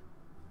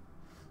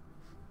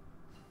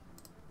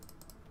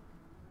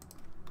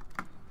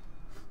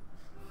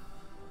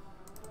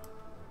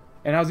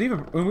 And I was even...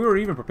 When we were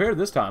even prepared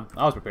this time.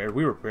 I was prepared.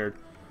 We were prepared.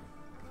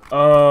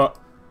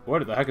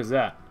 What the heck is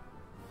that?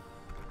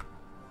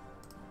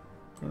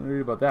 If you want to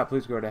read about that,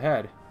 please go right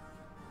ahead.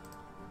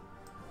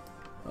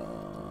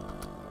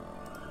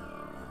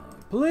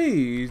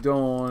 Please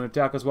don't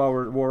attack us while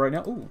we're at war right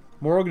now. Ooh,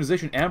 more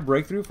organization and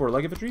breakthrough for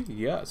leg infantry?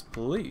 Yes,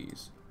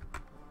 please.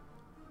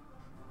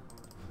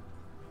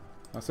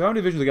 So how many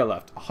divisions we got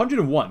left?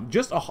 101.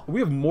 We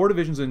have more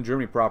divisions than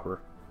Germany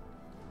proper.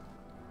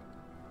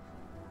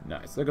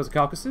 Nice. There goes the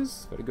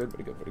Caucasus. Very good,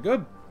 very good, very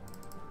good.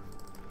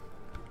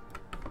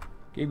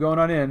 Keep going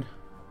on in.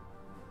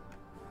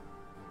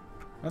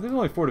 Now, there's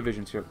only 4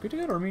 divisions here. Could you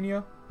go to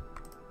Armenia?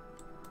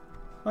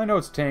 I know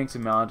it's tanks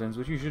and mountains,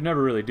 which you should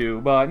never really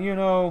do, but, you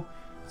know,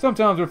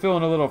 sometimes we're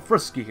feeling a little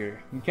frisky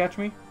here. You catch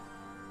me?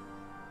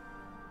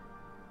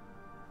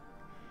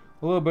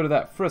 A little bit of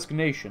that Frisk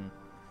Nation.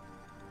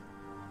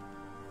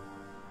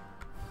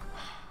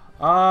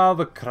 Ah,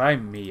 the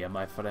Crimea,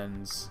 my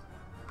friends.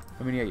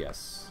 Armenia,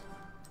 yes.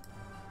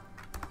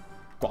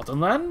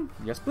 Guatemala?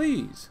 Yes,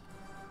 please.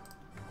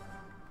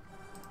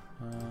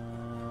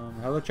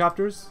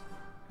 Helicopters?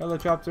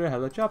 Helicopter,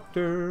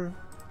 helicopter.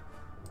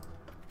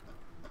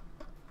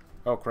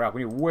 Oh crap,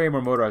 we need way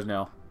more motorized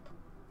now.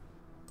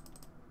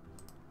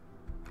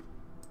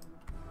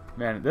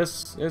 Man,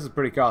 this is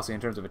pretty costly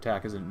in terms of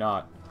attack, is it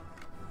not?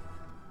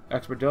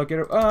 Expert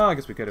delegator? Oh, I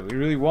guess we could have. We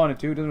really wanted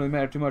to. Doesn't really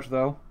matter too much,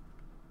 though.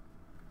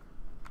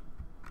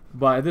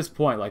 But at this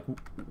point, like,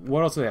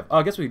 what else do they have? Oh,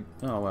 I guess we...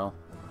 Oh, well.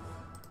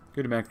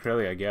 Good demand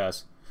Karelia, I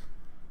guess.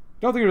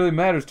 Don't think it really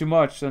matters too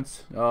much,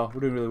 since... Oh, we're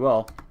doing really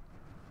well.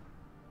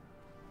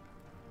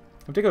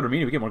 If we take out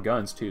Armenia, we get more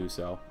guns, too,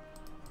 so...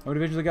 How many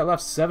divisions I got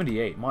left?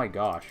 78. My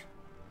gosh.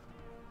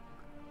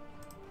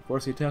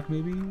 Force the attack,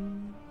 maybe?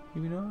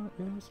 Maybe not?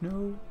 Yes,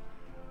 no.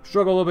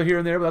 Struggle a little bit here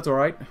and there, but that's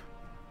alright.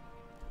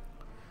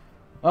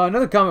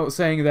 Another comment was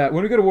saying that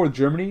when we go to war with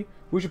Germany,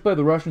 we should play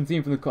the Russian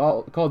theme from the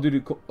Call of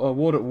Duty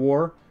World at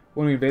War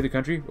when we invade the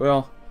country.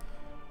 Well,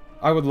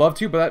 I would love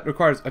to, but that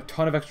requires a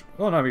ton of extra...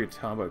 Well, not maybe a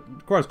ton, but it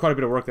requires quite a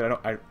bit of work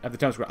that at the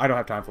time I don't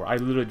have time for. I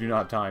literally do not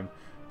have time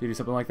to do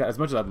something like that. As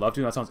much as I'd love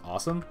to, and that sounds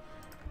awesome,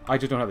 I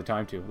just don't have the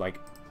time to. Like,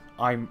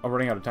 I'm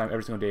running out of time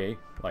every single day.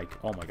 Like,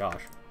 oh my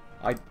gosh.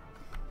 I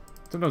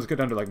sometimes get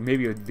down to, like,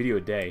 maybe a video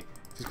a day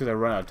just because I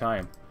run out of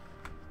time.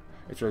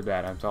 It's really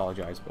bad. I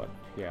apologize, but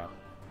yeah.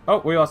 Oh,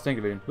 we lost a tank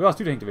division. We lost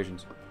 2 tank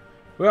divisions.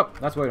 Well,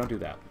 that's why I don't do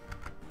that.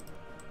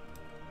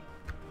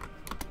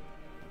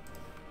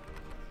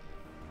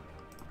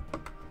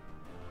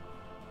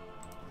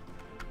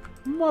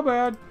 My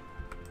bad.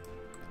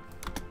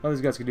 Oh, these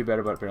guys could do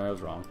better, but apparently I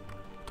was wrong.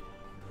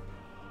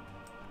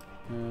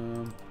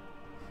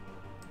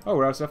 Oh,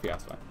 we're out of stuff? Yeah,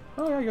 that's fine.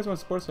 Oh, yeah, you guys want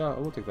to support us? Yeah,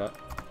 we'll take that.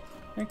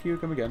 Thank you.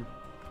 Come again.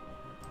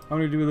 How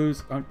many do we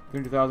lose?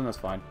 30,000? That's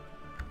fine.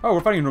 Oh,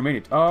 we're fighting in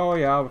Romania. Oh,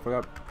 yeah, we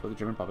forgot for the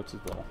German puppets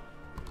as well.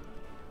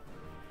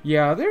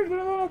 Yeah, they're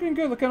not looking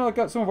good. They're kind of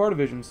like some of our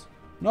divisions.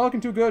 Not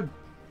looking too good.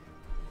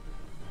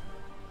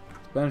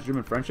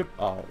 Spanish-German friendship?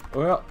 Oh,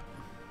 well.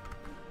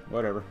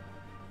 Whatever.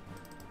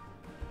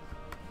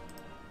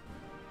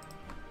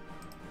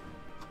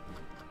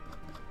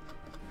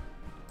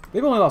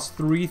 They've only lost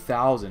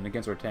 3,000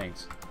 against our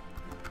tanks.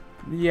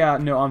 Yeah,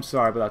 no, I'm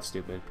sorry, but that's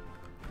stupid.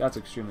 That's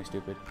extremely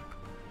stupid.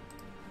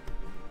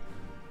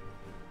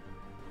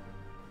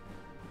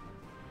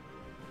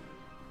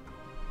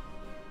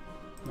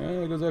 And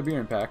there goes that beer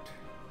impact.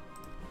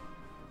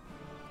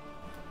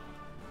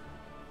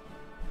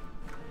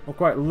 Well,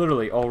 quite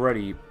literally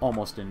already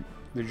almost in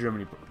the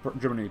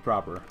Germany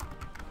proper.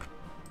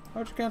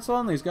 How'd you cancel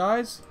on these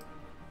guys?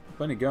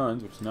 Plenty of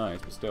guns, which is nice,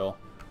 but still.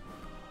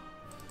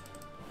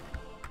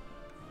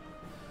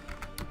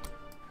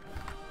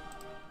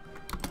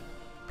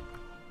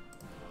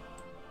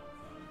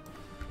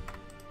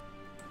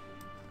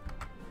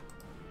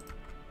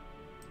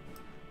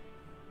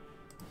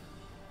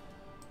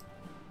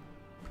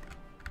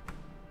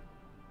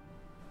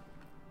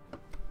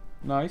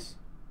 Nice.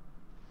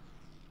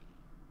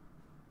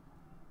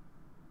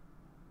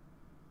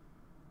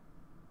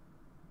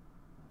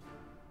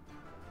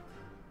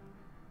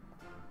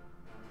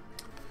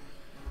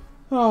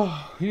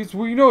 Oh,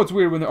 you know it's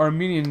weird when the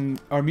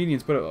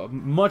Armenians put a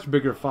much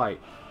bigger fight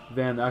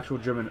than the actual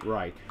German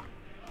Reich.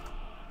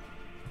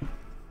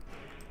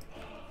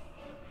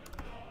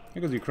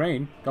 Here goes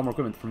Ukraine. Got more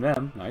equipment from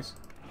them. Nice.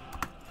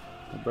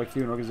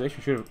 Breakthrough in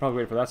organization. Should have probably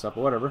waited for that stuff,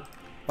 but whatever.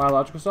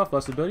 Biological stuff,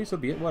 less ability, so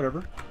be it.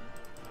 Whatever.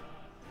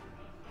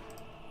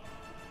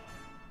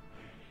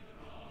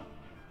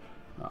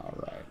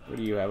 Alright, what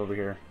do you have over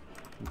here?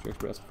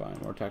 Express, fine.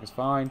 More attack is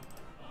fine.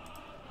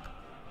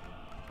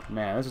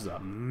 Man, this is a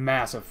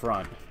massive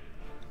front.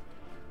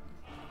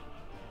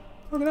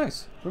 Okay,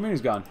 nice.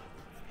 Romania's gone.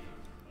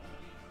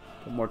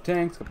 Couple more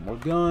tanks, couple more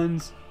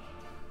guns.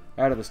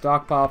 Out of the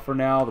stockpile for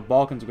now. The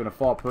Balkans are going to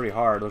fall pretty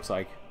hard, looks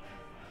like.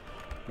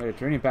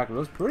 Mediterranean pact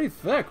looks pretty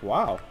thick.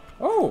 Wow.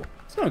 Oh,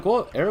 it's kind of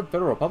cool. Arab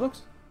Federal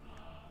Republics?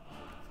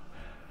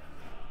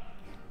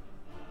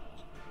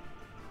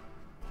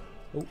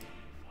 Oh.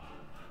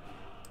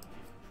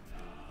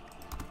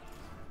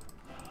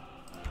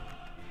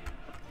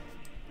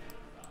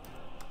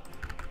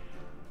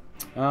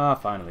 Ah,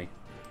 finally.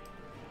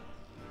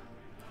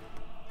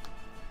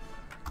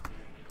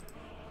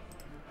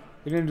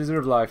 They didn't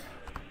deserve life.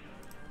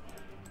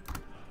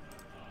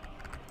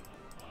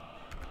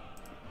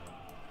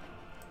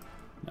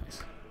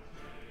 Nice.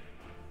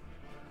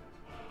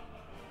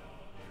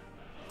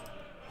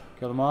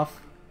 Kill them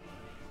off.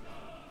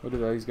 We'll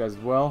do these guys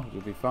as well.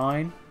 You'll be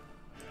fine.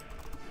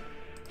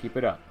 Keep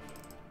it up.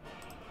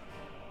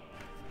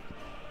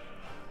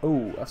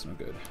 Oh, that's not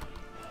good.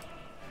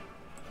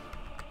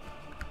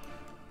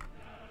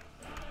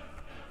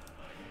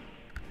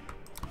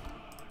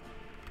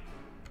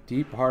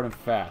 Deep, hard, and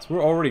fast.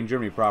 We're already in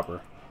Germany proper.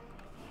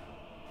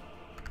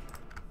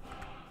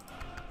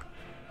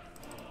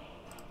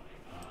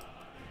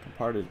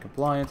 Comparted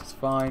compliance, it's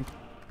fine.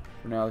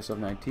 For now, they still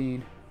have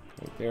 19.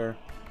 Right there.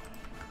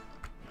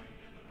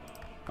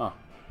 Huh.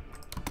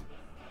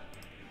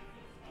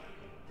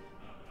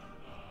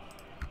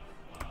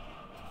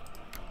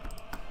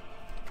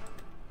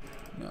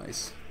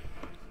 Nice.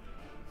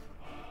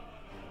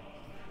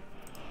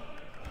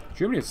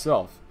 Germany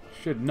itself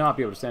should not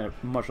be able to stand it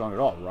much longer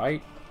at all,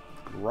 right?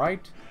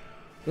 Right?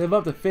 They have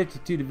up to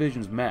 52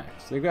 divisions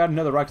max. They've got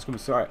another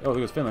Reichskommissar. Oh,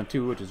 there goes Finland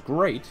too, which is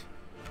great.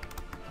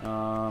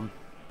 Gotta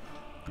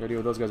deal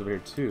with those guys over here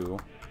too.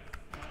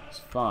 It's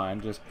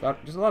fine. Just a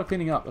lot of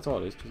cleaning up. That's all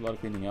it is. Just a lot of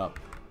cleaning up.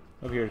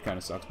 Over here it kind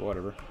of sucks, but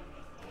whatever.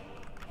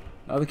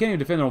 They can't even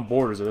defend their own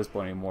borders at this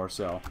point anymore,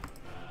 so.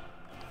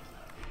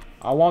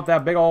 I want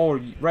that big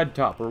old red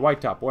top, or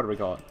white top, whatever we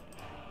call it.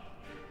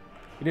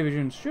 The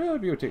division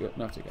should be able to take it.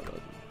 Not take it.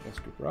 That's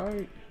good,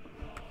 right?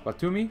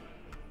 Batumi?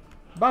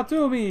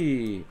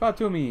 Batumi!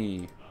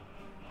 Batumi!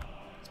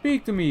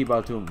 Speak to me,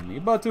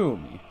 Batumi.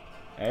 Batumi.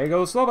 There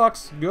goes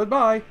Slovaks.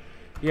 Goodbye.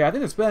 Yeah, I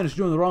think the Spanish are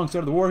doing the wrong side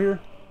of the war here.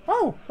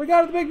 Oh, we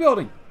got it, the big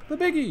building. The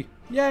biggie.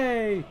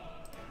 Yay!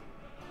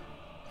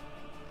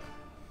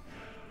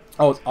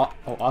 Oh,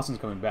 Austin's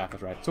coming back.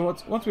 That's right. So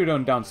once we're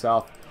done down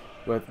south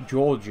with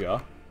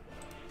Georgia,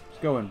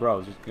 just go in,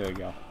 bros. There you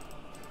go.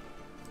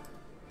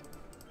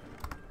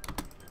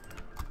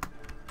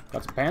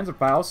 Got some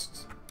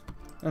Panzerfausts.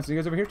 And so you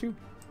guys over here too.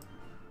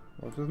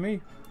 Works with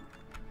me.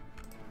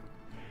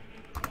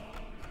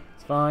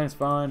 It's fine. It's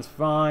fine. It's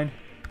fine.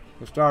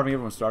 We're starving.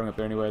 Everyone's starving up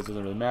there anyways.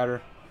 Doesn't really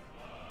matter.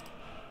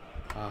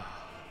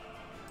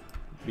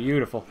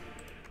 Beautiful.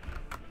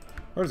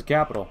 Where's the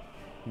capital?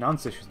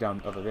 Nancy is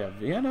down over there.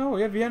 Vienna.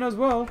 We have Vienna as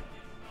well.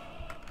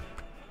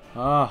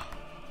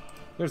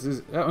 There's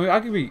this. I mean, I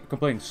could be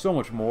complaining so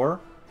much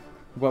more,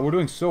 but we're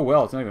doing so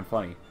well. It's not even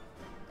funny.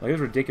 Like, it's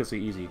ridiculously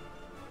easy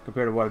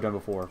compared to what I've done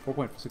before.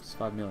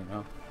 4.65 million.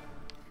 Huh?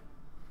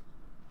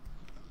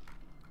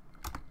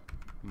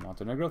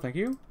 Montenegro, thank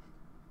you.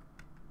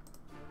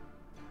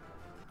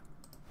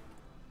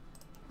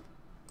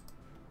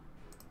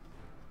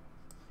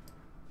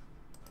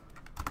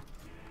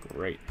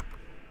 Great.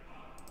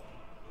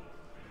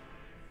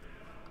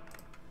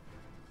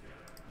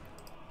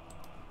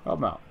 Help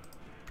them out.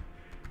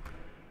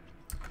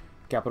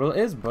 Capital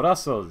is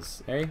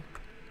Brussels, eh?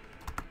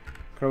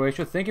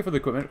 Croatia, thank you for the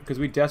equipment, because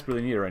we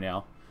desperately need it right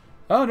now.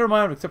 Oh, never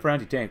mind, except for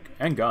anti-tank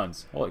and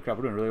guns. Holy crap,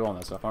 we're doing really well on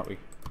that stuff, aren't we?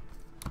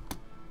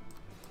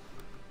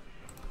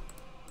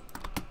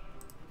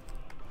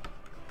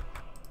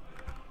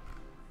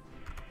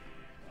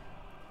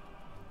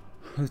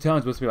 The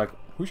Italians must be like,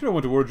 we should have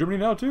went to war with Germany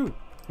now, too.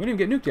 We didn't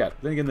even get nuked yet.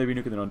 Then again, they'd be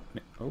nuking their own...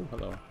 Oh,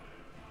 hello.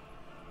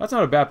 That's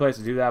not a bad place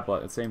to do that, but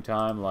at the same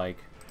time, like...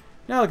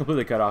 Now they're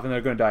completely cut off, and they're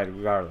going to die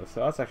regardless.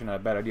 So that's actually not a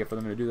bad idea for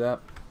them to do that.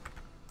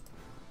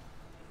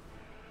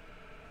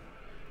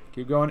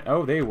 Keep going.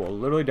 Oh, they will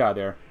literally die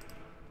there.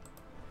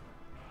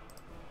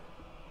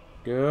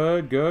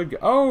 Good, good.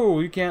 Oh,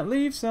 you can't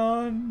leave,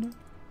 son.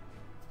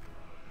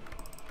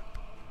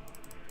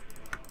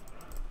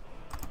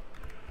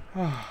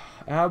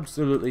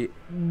 Absolutely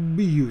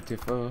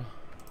beautiful.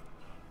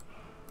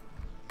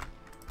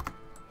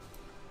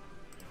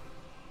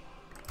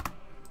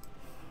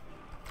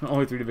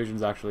 Only 3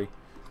 divisions, actually.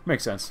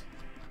 Makes sense.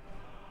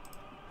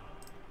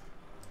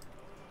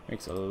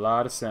 Makes a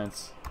lot of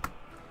sense.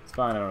 It's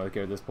fine, I don't really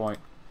care at this point.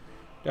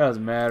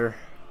 Doesn't matter.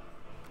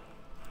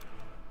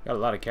 Got a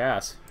lot of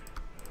cash.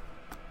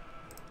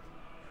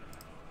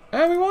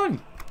 And we won!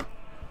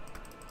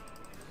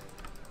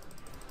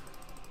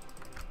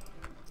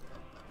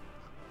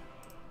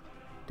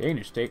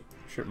 Danish state.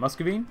 Sure.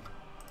 Muscovine?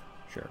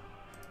 Sure.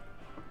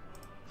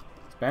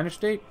 Spanish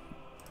state?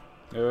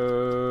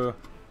 Okay.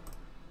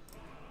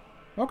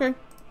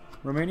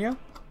 Romania?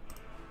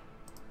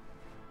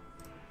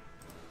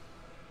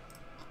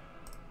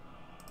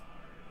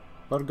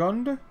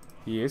 Burgund?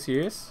 Yes,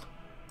 yes.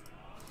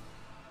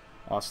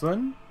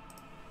 Auslan?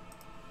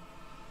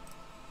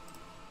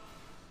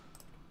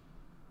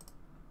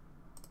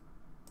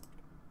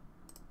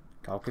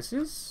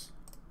 Caucasus?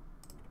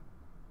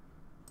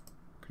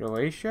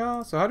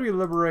 Croatia? So how do we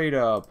liberate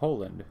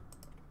Poland?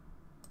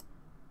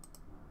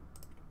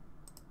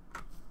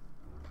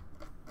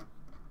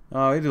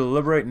 Oh, we need to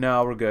liberate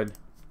now. We're good.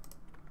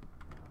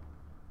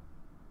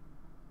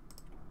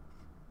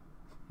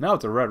 Now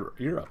it's a red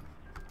Europe.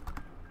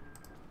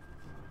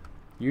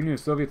 Union of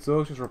Soviet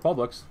Socialist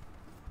Republics.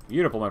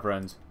 Beautiful, my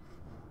friends.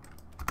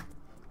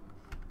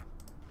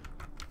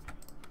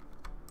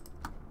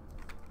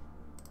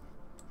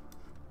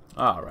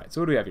 Alright,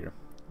 so what do we have here?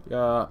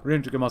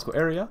 Region Moscow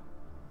area.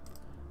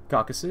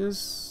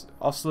 Caucasus.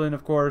 Auslan,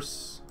 of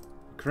course.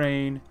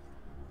 Ukraine.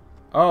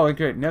 Oh,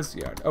 Ukraine.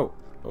 Nesyard. Oh.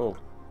 Oh,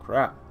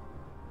 crap.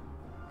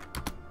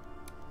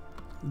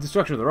 The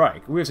destruction of the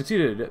Reich. We have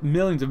succeeded.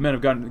 Millions of men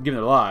have given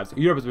their lives.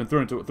 Europe has been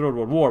thrown into a third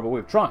world war, but we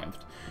have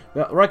triumphed.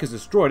 The Reich is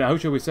destroyed. Now who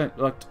shall we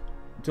select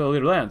to the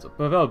leader lands?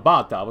 Pavel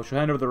Bata, which shall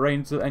hand over the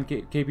reins to the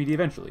KPD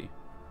eventually.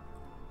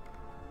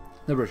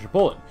 Liberation of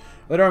Poland.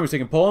 That army was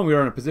taken Poland. We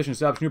are in a position to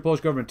establish a new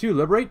Polish government to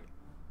liberate.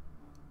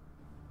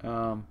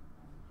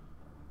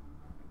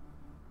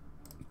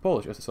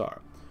 Polish SSR.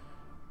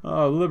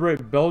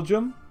 Liberate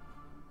Belgium.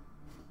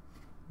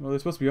 Well, they're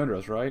supposed to be under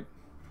us, right?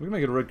 We can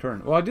make it a red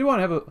current. Well, I did want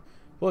to have a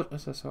Polish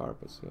SSR,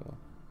 but still.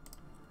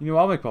 You know,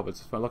 I'll make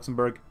puppets. It's fine.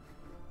 Luxembourg.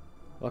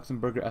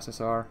 Luxembourg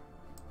SSR.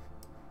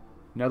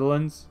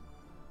 Netherlands.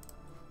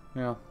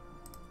 Yeah.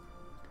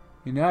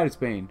 United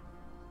Spain.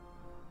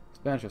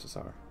 Spanish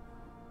SSR.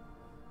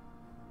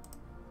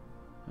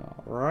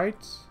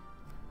 Alright.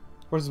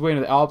 Forces way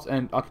into the Alps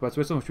and occupied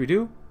Switzerland, which we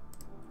do.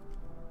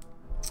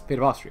 Fate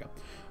of Austria.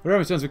 The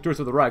army sends victorious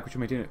of the Reich, which will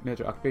maintain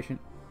military occupation.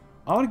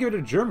 I want to give it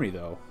to Germany,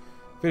 though.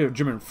 Fate of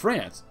Germany and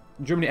France.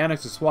 Germany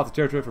annexed a swath of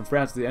territory from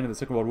France at the end of the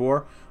Second World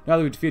War. Now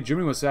that we defeated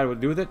Germany, what's decided what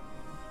to do with it?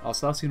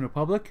 Alsatian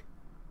Republic?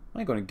 I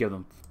ain't going to give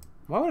them...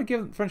 Why would I give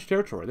them French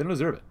territory? They don't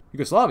deserve it.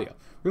 Yugoslavia.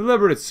 We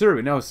liberated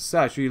Serbia. Now it's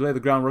decided, should we lay the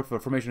groundwork for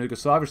the formation of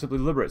Yugoslavia or simply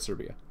liberate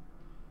Serbia?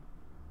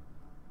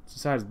 Let's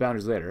decide its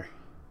boundaries later.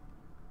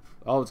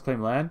 All of its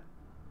claimed land?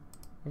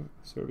 Oh,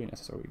 Serbian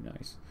SSR would be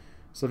nice.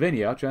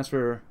 Slovenia.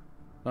 Transfer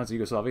lands to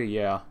Yugoslavia.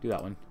 Yeah, do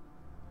that one.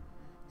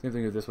 Same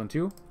thing with this one,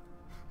 too.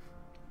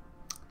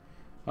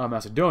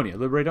 Macedonia.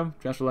 Liberate them.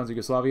 Transfer lands to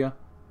Yugoslavia.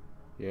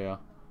 Yeah.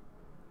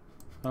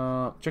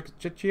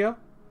 Czechia.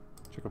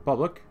 Czech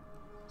Republic.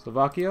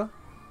 Slovakia.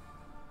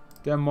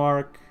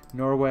 Denmark.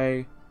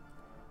 Norway.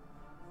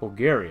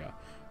 Bulgaria.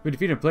 We've been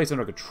defeated and placed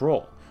under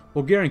control.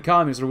 Bulgarian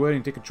communists are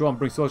waiting to take control and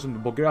bring socialism to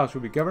Bulgaria. How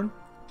should we govern?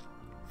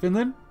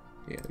 Finland.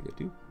 Yeah, they get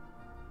too.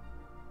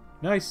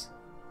 Nice.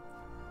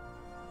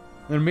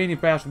 The Romanian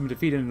fascists have been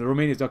defeated and the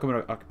Romanians now come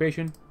into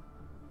occupation.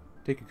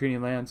 Take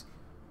Ukrainian lands.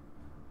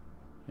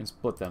 And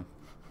split them.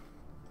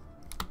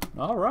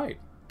 Alright.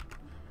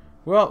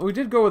 Well, we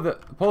did go with the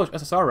Polish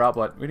SSR route,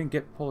 but we didn't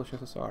get Polish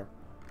SSR.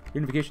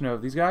 Unification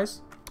of these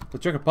guys. The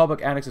Czech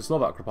Republic annexes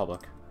Slovak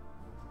Republic.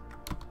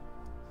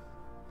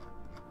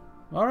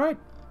 Alright.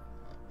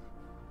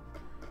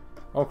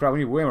 Oh crap, we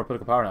need way more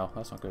political power now.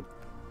 That's not good.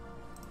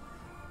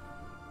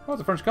 Oh,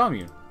 it's a French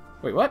commune.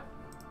 Wait, what?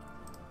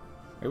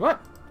 Wait,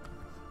 what?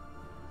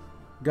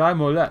 Guy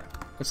Mollet.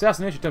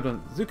 Assassination attempt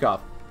on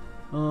Zhukov.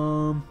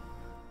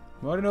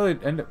 Well, I didn't know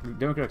they'd end up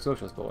Democratic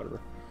Socialist, but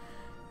whatever.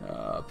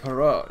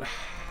 Parade.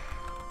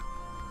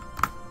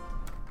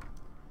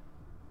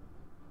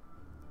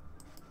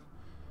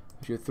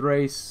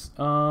 Thrace.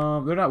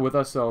 They're not with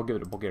us, so I'll give it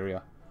to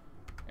Bulgaria.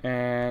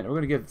 And we're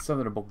going to give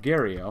something to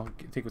Bulgaria. I'll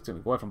take what's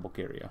away from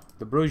Bulgaria.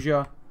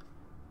 Dobruja.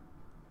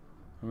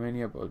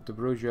 Romania,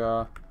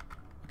 Dobruja.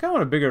 I kind of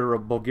want a bigger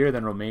Bulgaria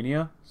than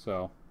Romania,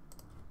 so.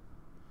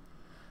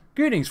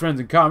 Greetings, friends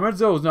and comrades.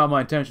 Though it was not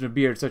my intention to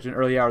be here at such an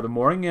early hour of the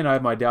morning, and I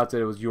have my doubts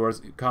that it was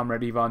yours,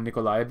 Comrade Ivan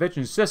Nikolaevich,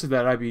 insisted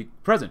that I be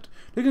present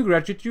to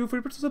congratulate you for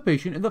your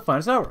participation in the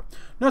finest hour.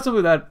 Not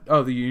simply that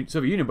of the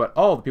Soviet Union, but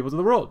all the peoples of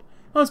the world.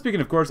 I'm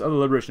speaking, of course, of the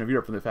liberation of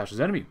Europe from the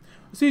fascist enemy.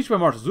 The siege by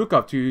Marshal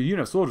Zhukov to a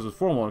unit of soldiers was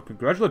formal and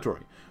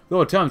congratulatory,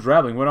 though at times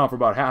rambling went on for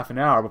about half an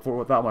hour before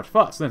without much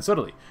fuss. Then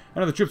suddenly,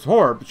 and of the troops'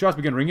 horror, the shots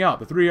began ringing out.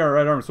 The 3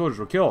 Red Army soldiers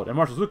were killed, and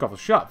Marshal Zhukov was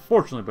shot,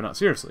 fortunately but not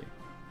seriously.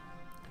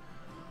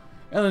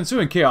 And the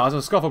ensuing chaos,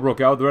 a scuffle broke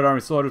out with the Red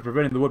Army soldiers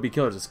preventing the would-be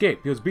killer's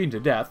escape. He was beaten to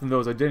death, and though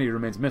his identity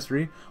remains a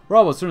mystery, we're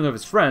all but certain of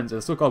his friends and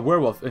the so-called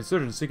werewolf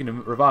insurgents seeking to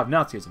revive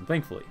Nazism,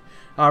 thankfully.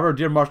 However,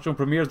 dear Marshal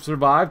Premier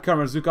survived.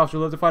 Comrade Zhukov should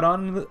live to fight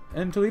on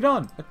and to lead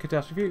on. A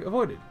catastrophe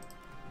avoided.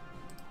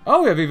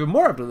 Oh, we have even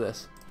more after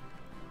this.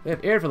 They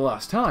have erred for the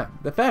last time.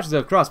 The fascists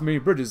have crossed many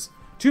bridges,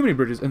 too many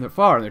bridges in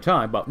their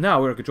time, but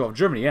now we're in control of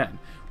Germany and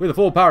we have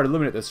the full power to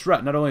eliminate this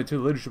threat, not only to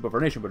the leadership of our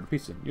nation, but to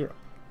peace in Europe.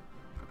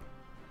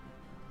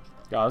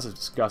 God, this is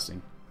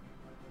disgusting.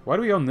 Why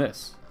do we own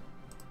this?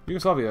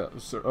 Yugoslavia,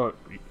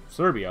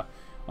 Serbia.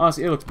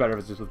 Honestly, it looks better if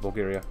it's just with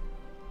Bulgaria.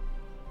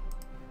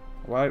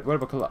 What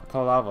about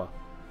Kalava?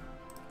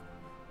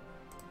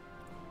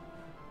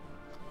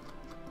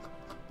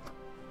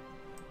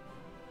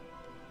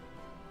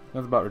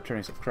 Nothing about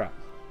returning some crap.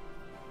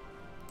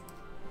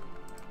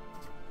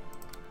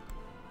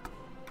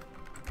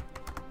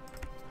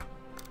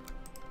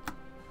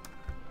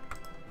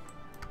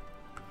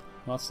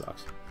 Well, that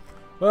sucks.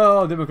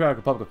 Well, Democratic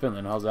Republic of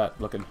Finland, how's that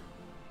looking?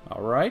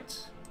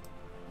 Alright.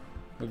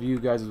 Of you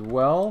guys as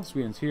well.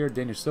 Sweden's here.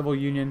 Danish Civil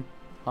Union.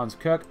 Hans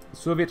Kuk.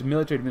 Soviet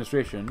Military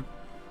Administration.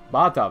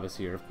 Batov is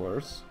here, of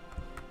course.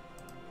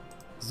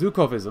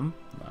 Zhukovism.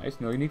 Nice.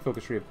 No unique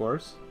focus tree, of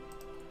course.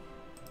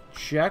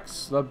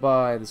 Czechs, led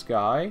by this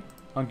guy.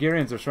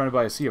 Hungarians are surrounded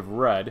by a sea of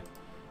red.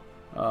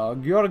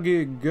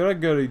 Georgi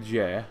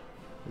Grigorije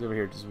is over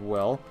here as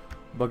well.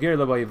 Bulgaria,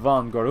 led by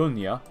Ivan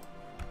Gorunia.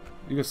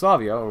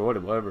 Yugoslavia, or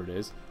whatever it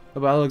is,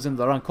 led by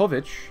Alexander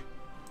Rankovic.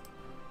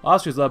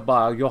 Austria is led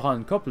by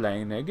Johann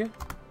Koplenig.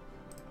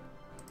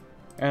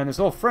 And this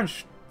whole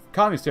French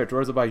communist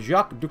territories led by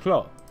Jacques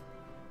Duclos.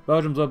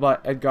 Belgium's led by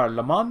Edgar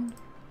Lamond.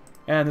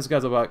 And this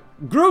guy's led by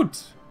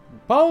Groot!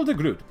 Paul de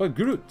Groot. But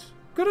Groot.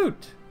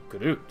 Groot.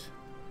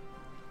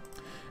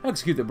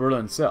 Execute the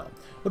Berlin Cell.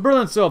 The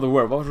Berlin Cell of the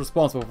werewolf,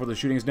 responsible for the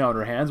shooting, is now in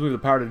our hands. We have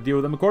the power to deal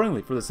with them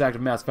accordingly. For this act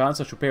of mass violence,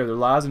 such shall pay with their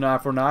lives, an eye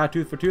for an eye, a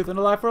tooth for tooth, and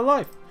a life for a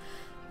life.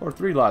 Or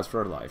 3 lives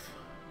for a life.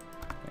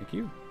 Thank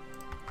you.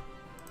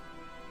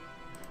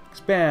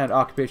 Expand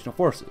occupational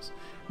forces.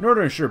 In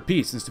order to ensure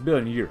peace and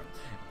stability in Europe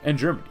and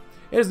Germany,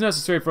 it is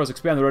necessary for us to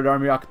expand the Red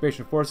Army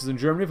occupational forces in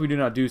Germany. If we do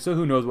not do so,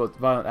 who knows what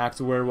violent acts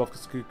the werewolf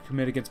could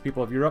commit against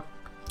people of Europe.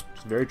 Which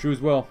is very true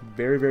as well.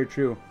 Very, very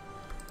true.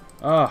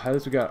 Ah, at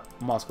least we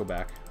got Moscow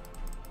back.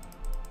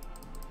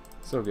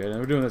 So good. And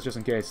we're doing this just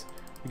in case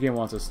the game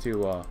wants us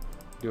to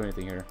do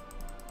anything here.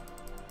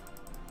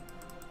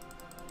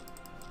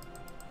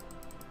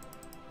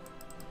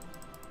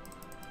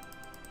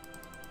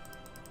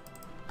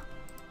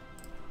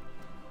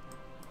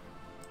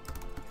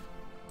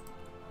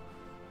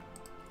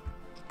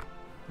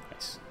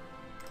 Nice.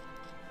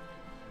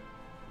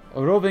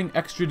 Roving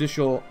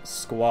extrajudicial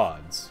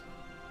squads.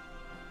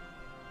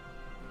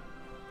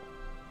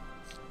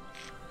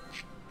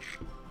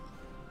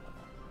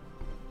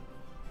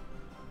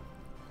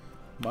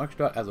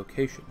 Marked out as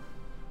location.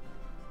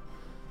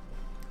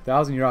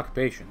 1,000-year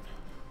occupation.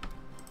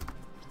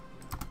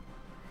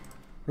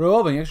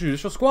 Revolving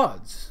extrajudicial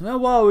squads. Now,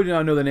 while we do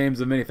not know the names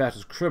of many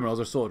fascist criminals,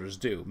 our soldiers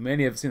do.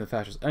 Many have seen the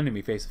fascist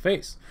enemy face to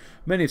face.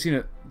 Many have seen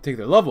it take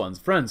their loved ones,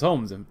 friends,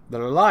 homes, and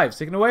their lives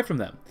taken away from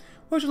them.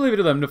 We should leave it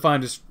to them to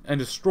find and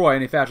destroy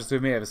any fascists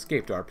who may have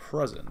escaped our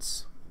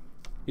presence.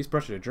 East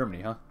Prussia to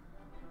Germany, huh?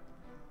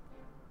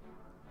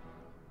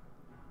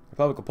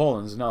 Republic of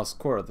Poland is now a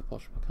core of the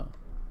Polish Republic.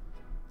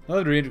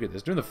 Now to reintegrate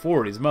this, during the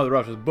 40s, Mother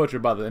Russia was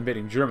butchered by the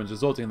invading Germans,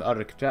 resulting in the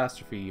utter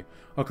catastrophe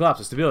or collapse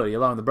of stability,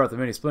 allowing the birth of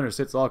many splinter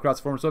states all across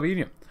the former Soviet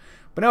Union.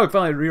 But now we've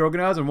finally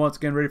reorganized and once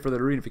again ready for the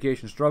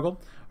reunification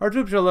struggle. Our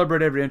troops shall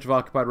liberate every inch of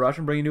occupied Russia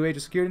and bring a new age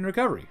of security and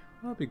recovery.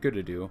 That'll be good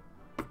to do.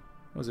 What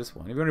was this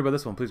one? If you're wondering about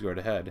this one, please go right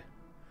ahead.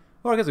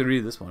 Or I guess I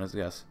read this one, I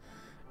guess.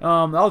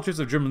 All traces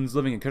of Germans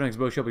living in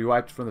Königsberg shall be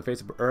wiped from the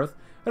face of earth.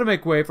 It'll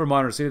make way for a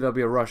modern city that'll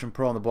be a Russian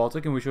pearl in the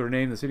Baltic, and we shall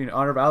rename the city in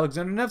honor of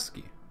Alexander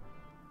Nevsky.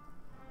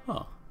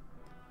 Huh.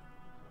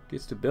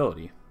 Get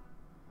stability.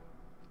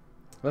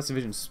 Less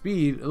division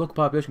speed. Local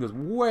population goes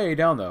way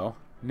down though.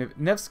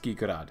 Nevsky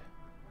Grad.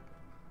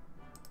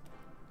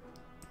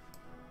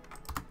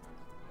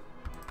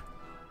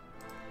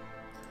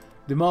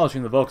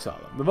 Demolishing the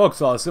Volkshalle. The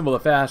Volkshalle, a symbol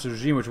of the fascist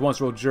regime which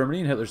once ruled Germany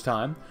in Hitler's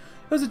time,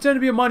 it was intended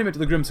to be a monument to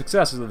the grim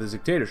successes of his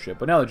dictatorship,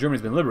 but now that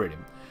Germany's been liberated,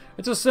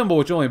 it's a symbol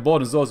which only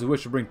emboldens those who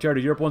wish to bring terror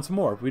to Europe once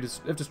more.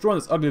 If destroying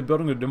this ugly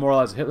building to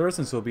demoralize the Hitlerists,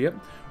 and so be it,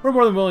 we're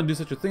more than willing to do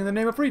such a thing in the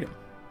name of freedom.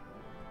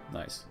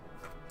 Nice.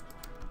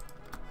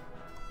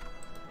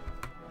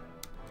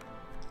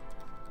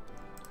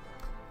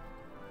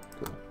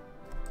 Cool.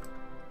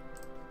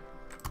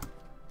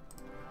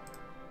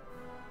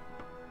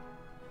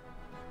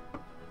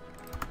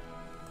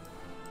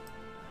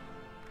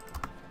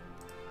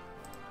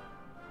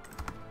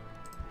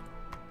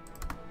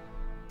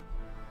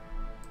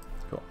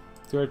 Cool.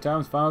 2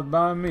 times found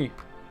by me.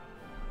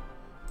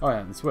 Oh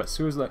yeah, and the Swiss.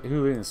 Who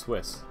leading the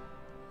Swiss?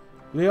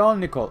 Leon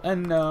Nicole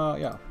and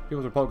yeah,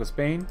 People's Republic of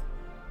Spain.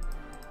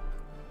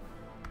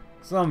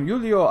 Some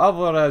Julio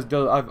Alvarez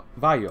del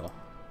Valle.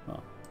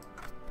 Oh.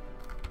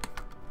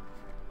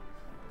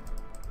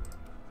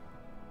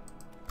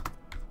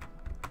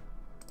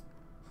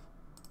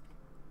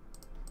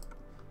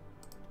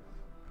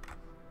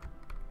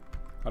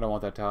 I don't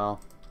want that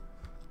tile.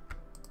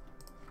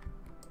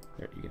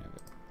 There, you can have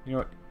it. You know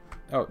what?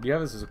 Oh, do you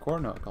have this as a core?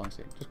 No, calling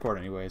state. Just core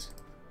anyways.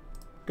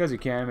 Because you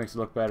can, it makes it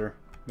look better.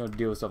 You don't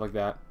deal with stuff like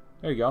that.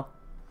 There you go.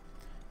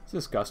 It's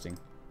disgusting.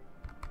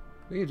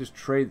 We could just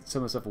trade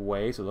some of the stuff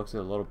away so it looks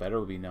a little better. It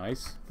would be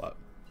nice, but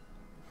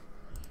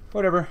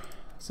whatever.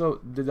 So,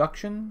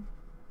 deduction.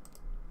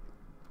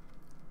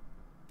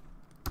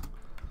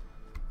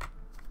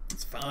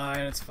 It's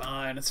fine, it's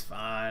fine, it's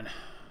fine.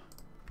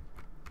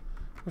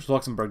 Wish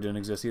Luxembourg didn't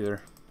exist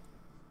either.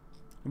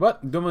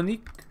 But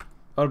Dominique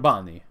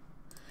Urbani.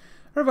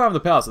 Reviving the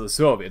Palace of the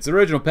Soviets. The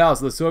original Palace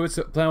of the Soviets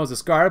plan was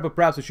discarded, but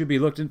perhaps it should be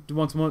looked into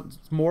once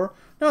more.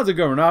 Not as a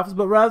government office,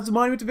 but rather as a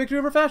monument to victory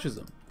over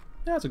fascism.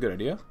 Yeah, that's a good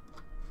idea.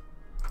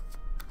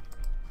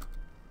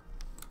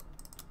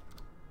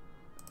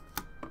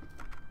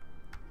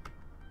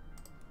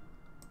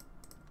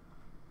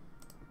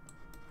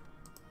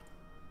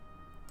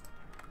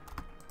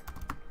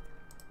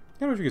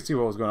 I wish we could see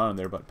what was going on in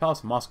there, but Palace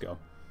of Moscow.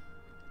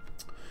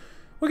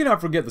 We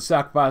cannot forget the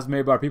sacrifices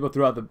made by our people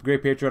throughout the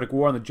Great Patriotic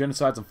War and the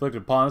genocides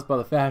inflicted upon us by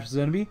the fascist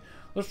enemy.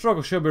 The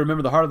struggle should be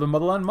remembered the heart of the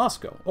motherland,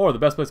 Moscow. Or, the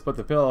best place to put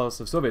the Palace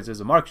of Soviets is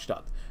the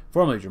Markstadt,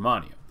 formerly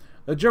Germania.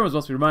 The Germans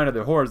must be reminded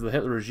of the horrors of the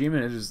Hitler regime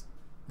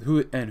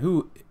and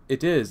who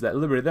it is that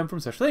liberated them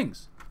from such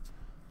things.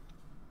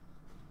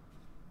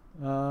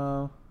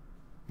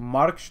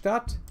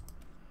 Markstadt?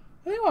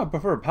 I think I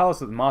prefer a palace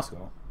than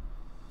Moscow.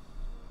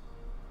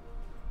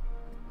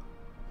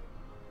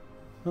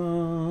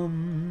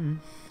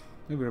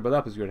 Maybe about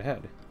that was good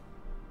ahead.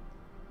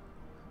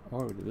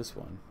 Or we do this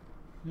one.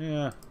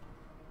 Yeah.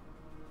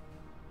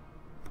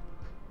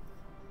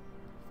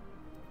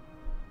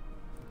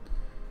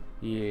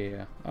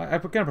 Yeah. I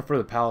kind of prefer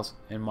the palace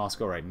in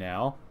Moscow right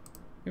now.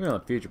 Maybe not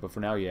in the future, but for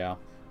now, yeah.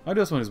 I'll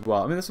do this one as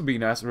well. I mean, this would be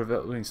nice.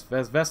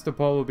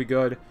 Vestopol would be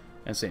good.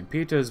 And St.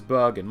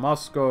 Petersburg and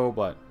Moscow,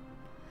 but...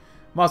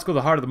 Moscow,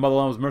 the heart of the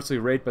motherland, was mercilessly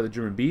raped by the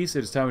German beast.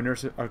 It is time we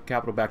nurse our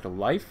capital back to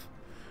life.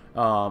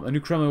 A new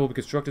Kremlin will be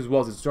constructed, as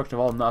well as the destruction of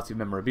all Nazi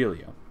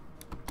memorabilia.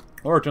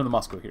 Or return to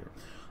Moscow here.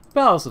 The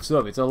Palace of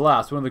Soviets,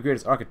 alas, one of the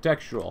greatest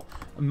architectural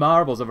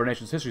marvels of our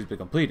nation's history has been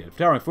completed.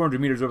 Towering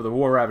 400 meters over the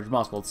war-ravaged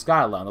Moscow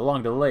skyline, the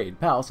long-delayed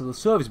Palace of the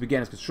Soviets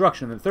began its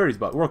construction in the 30s,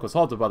 but work was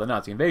halted by the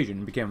Nazi invasion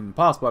and became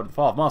impossible after the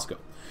fall of Moscow.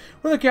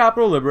 With the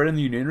capital liberated and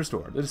the Union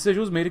restored, the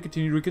decision was made to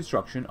continue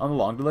reconstruction on the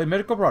long-delayed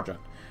medical project,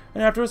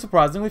 and after a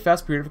surprisingly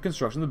fast period of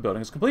construction, the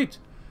building is complete.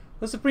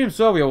 The Supreme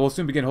Soviet will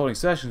soon begin holding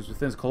sessions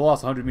within its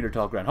colossal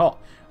 100-meter-tall Grand Hall,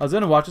 as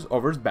then it watches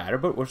over its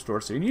battered but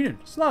restored city union,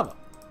 Slava.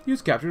 He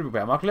was captured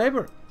by mock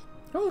labor.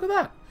 Oh, look at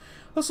that.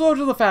 The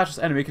soldiers of the fascist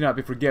enemy cannot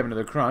be forgiven of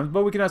their crimes,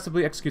 but we cannot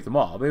simply execute them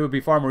all. They would be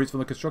far more useful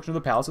in the construction of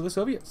the Palace of the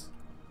Soviets.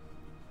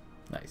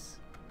 Nice.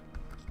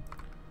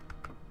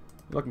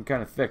 Looking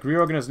kind of thick.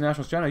 Reorganized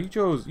Nationalist China. You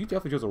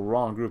definitely chose a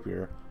wrong group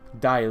here.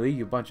 Daily,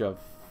 you bunch of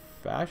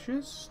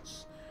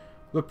fascists.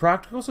 The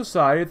Practical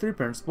Society of Three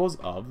Principles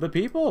of the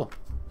People.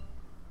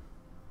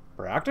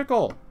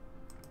 Practical.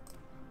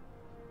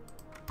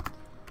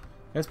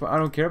 Yes, but I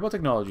don't care about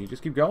technology.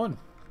 Just keep going.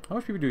 How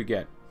much people do we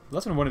get?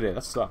 Less than one a day.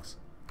 That sucks.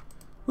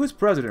 Who's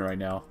president right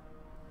now?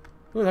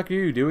 Who the heck are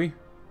you, Dewey?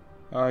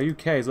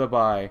 UK is led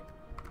by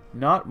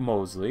not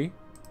Mosley.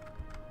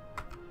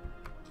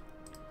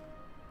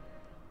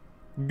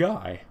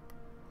 Guy.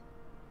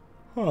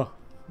 Huh.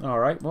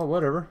 Alright, well,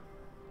 whatever.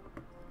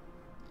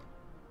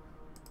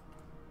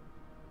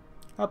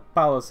 A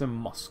palace in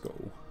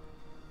Moscow.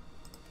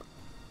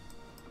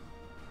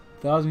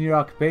 1,000-year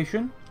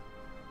occupation.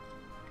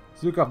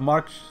 Zhukov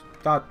marks.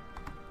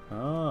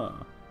 Ah.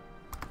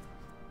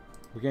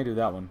 We can't do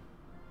that one.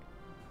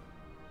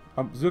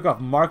 Zhukov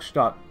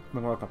Markstadt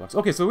Memorial Complex.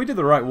 Okay, so we did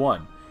the right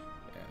one.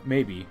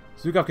 Maybe.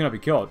 Zhukov cannot be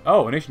killed.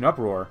 Oh, a nation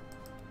uproar.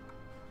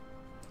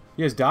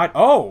 He has died.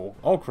 Oh!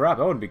 Oh, crap.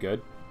 That wouldn't be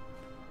good.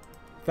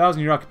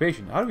 1,000-year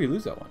occupation. How did we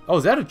lose that one? Oh,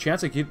 is that a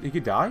chance that he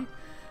could die?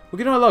 We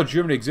cannot allow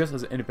Germany to exist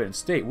as an independent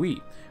state.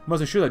 We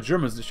must ensure that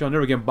Germans shall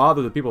never again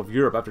bother the people of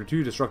Europe after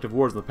 2 destructive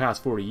wars in the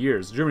past 40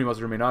 years. Germany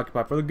must remain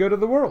occupied for the good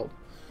of the world.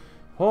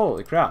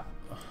 Holy crap.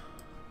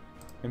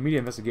 Immediate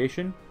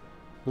investigation.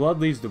 Blood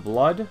leads to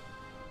blood.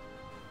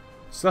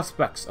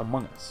 Suspects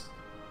among us.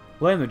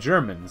 Blame the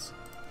Germans.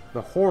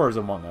 The horrors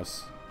among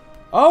us.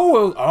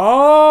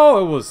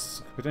 Oh, it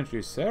was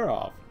potentially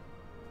Serov.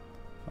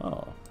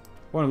 Oh.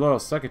 One loyal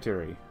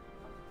secretary.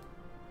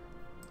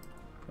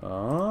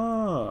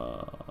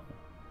 Oh.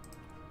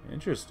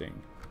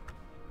 Interesting.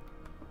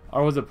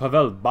 Or was it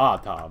Pavel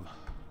Batov?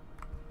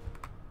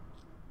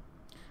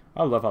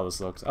 I love how this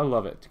looks. I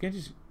love it. Can't you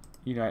just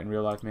unite in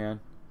real life,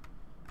 man?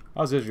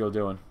 How's Israel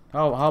doing?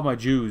 How are my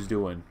Jews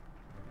doing?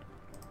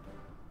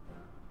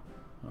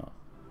 Oh.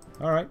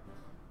 Alright.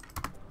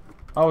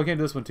 Oh, we can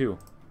do this one too.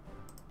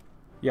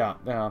 Yeah,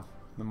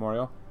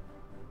 memorial.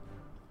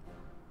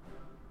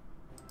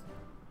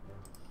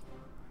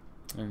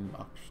 And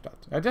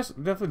I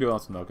definitely do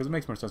this one though, because it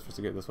makes more sense for us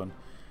to get this one.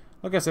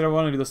 Like I said, I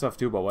want to do this stuff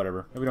too, but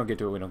whatever. If we don't get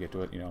to it, we don't get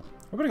to it, you know.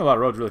 We're putting a lot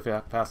of roads really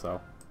fast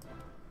though.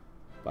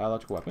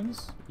 Biological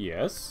weapons?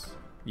 Yes.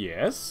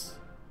 Yes.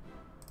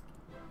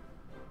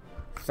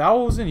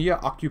 1,000-year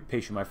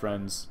occupation, my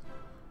friends.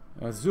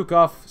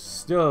 Zhukov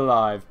still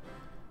alive.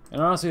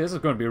 And honestly, this is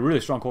going to be a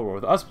really strong Cold War.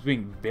 With us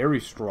being very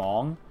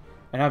strong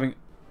and having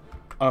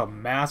a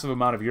massive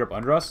amount of Europe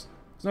under us.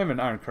 It's not even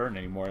an Iron Curtain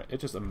anymore.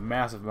 It's just a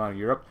massive amount of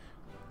Europe.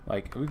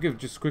 Like, we could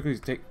just quickly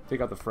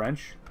take out the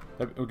French.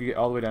 We could get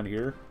all the way down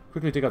here.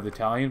 Quickly take out the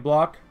Italian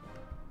bloc.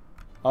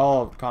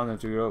 All of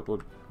continental Europe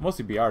would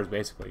mostly be ours,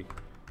 basically.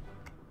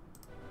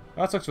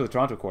 That sucks for the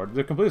Toronto Accord.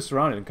 They're completely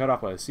surrounded and cut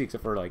off by the sea,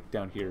 except for, like,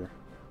 down here.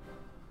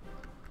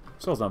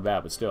 Still's not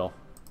bad, but still.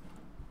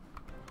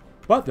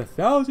 But the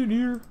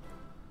 1,000-year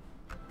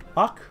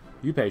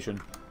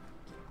occupation.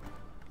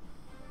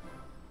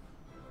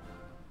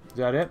 Is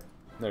that it?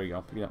 There you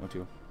go. Give me that one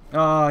too.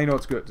 You know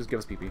what's good? Just give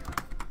us PP.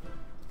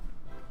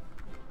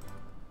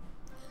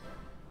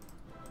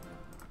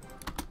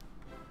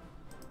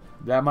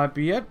 That might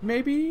be it,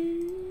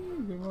 maybe?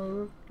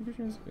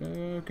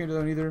 Can't do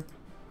that either.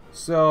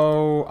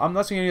 So, I'm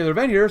not seeing any other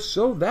event here,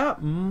 so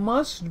that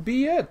must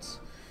be it.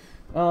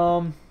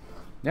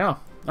 Yeah,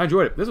 I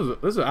enjoyed it. This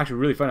was actually a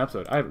really fun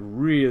episode. I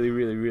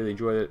really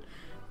enjoyed it.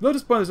 No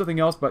disappointed there's nothing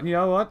else, but you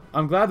know what?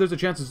 I'm glad there's a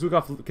chance that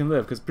Zhukov can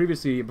live, because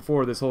previously,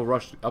 before this whole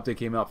Rush update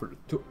came out for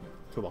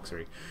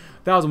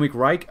 1,000-week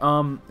Reich,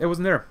 it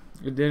wasn't there.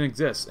 It didn't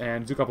exist,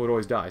 and Zhukov would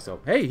always die. So,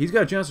 hey, he's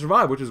got a chance to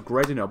survive, which is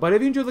great to know. But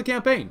if you enjoyed the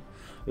campaign,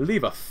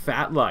 leave a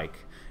fat like.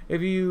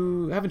 If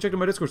you haven't checked out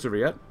my Discord server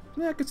yet,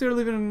 consider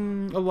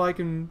leaving a like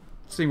and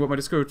seeing what my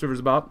Discord server is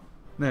about.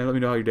 let me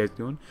know how your day's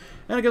doing.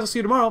 And I guess I'll see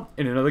you tomorrow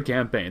in another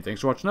campaign.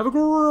 Thanks for watching. Have a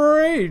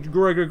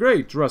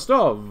great rest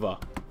of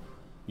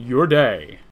your day.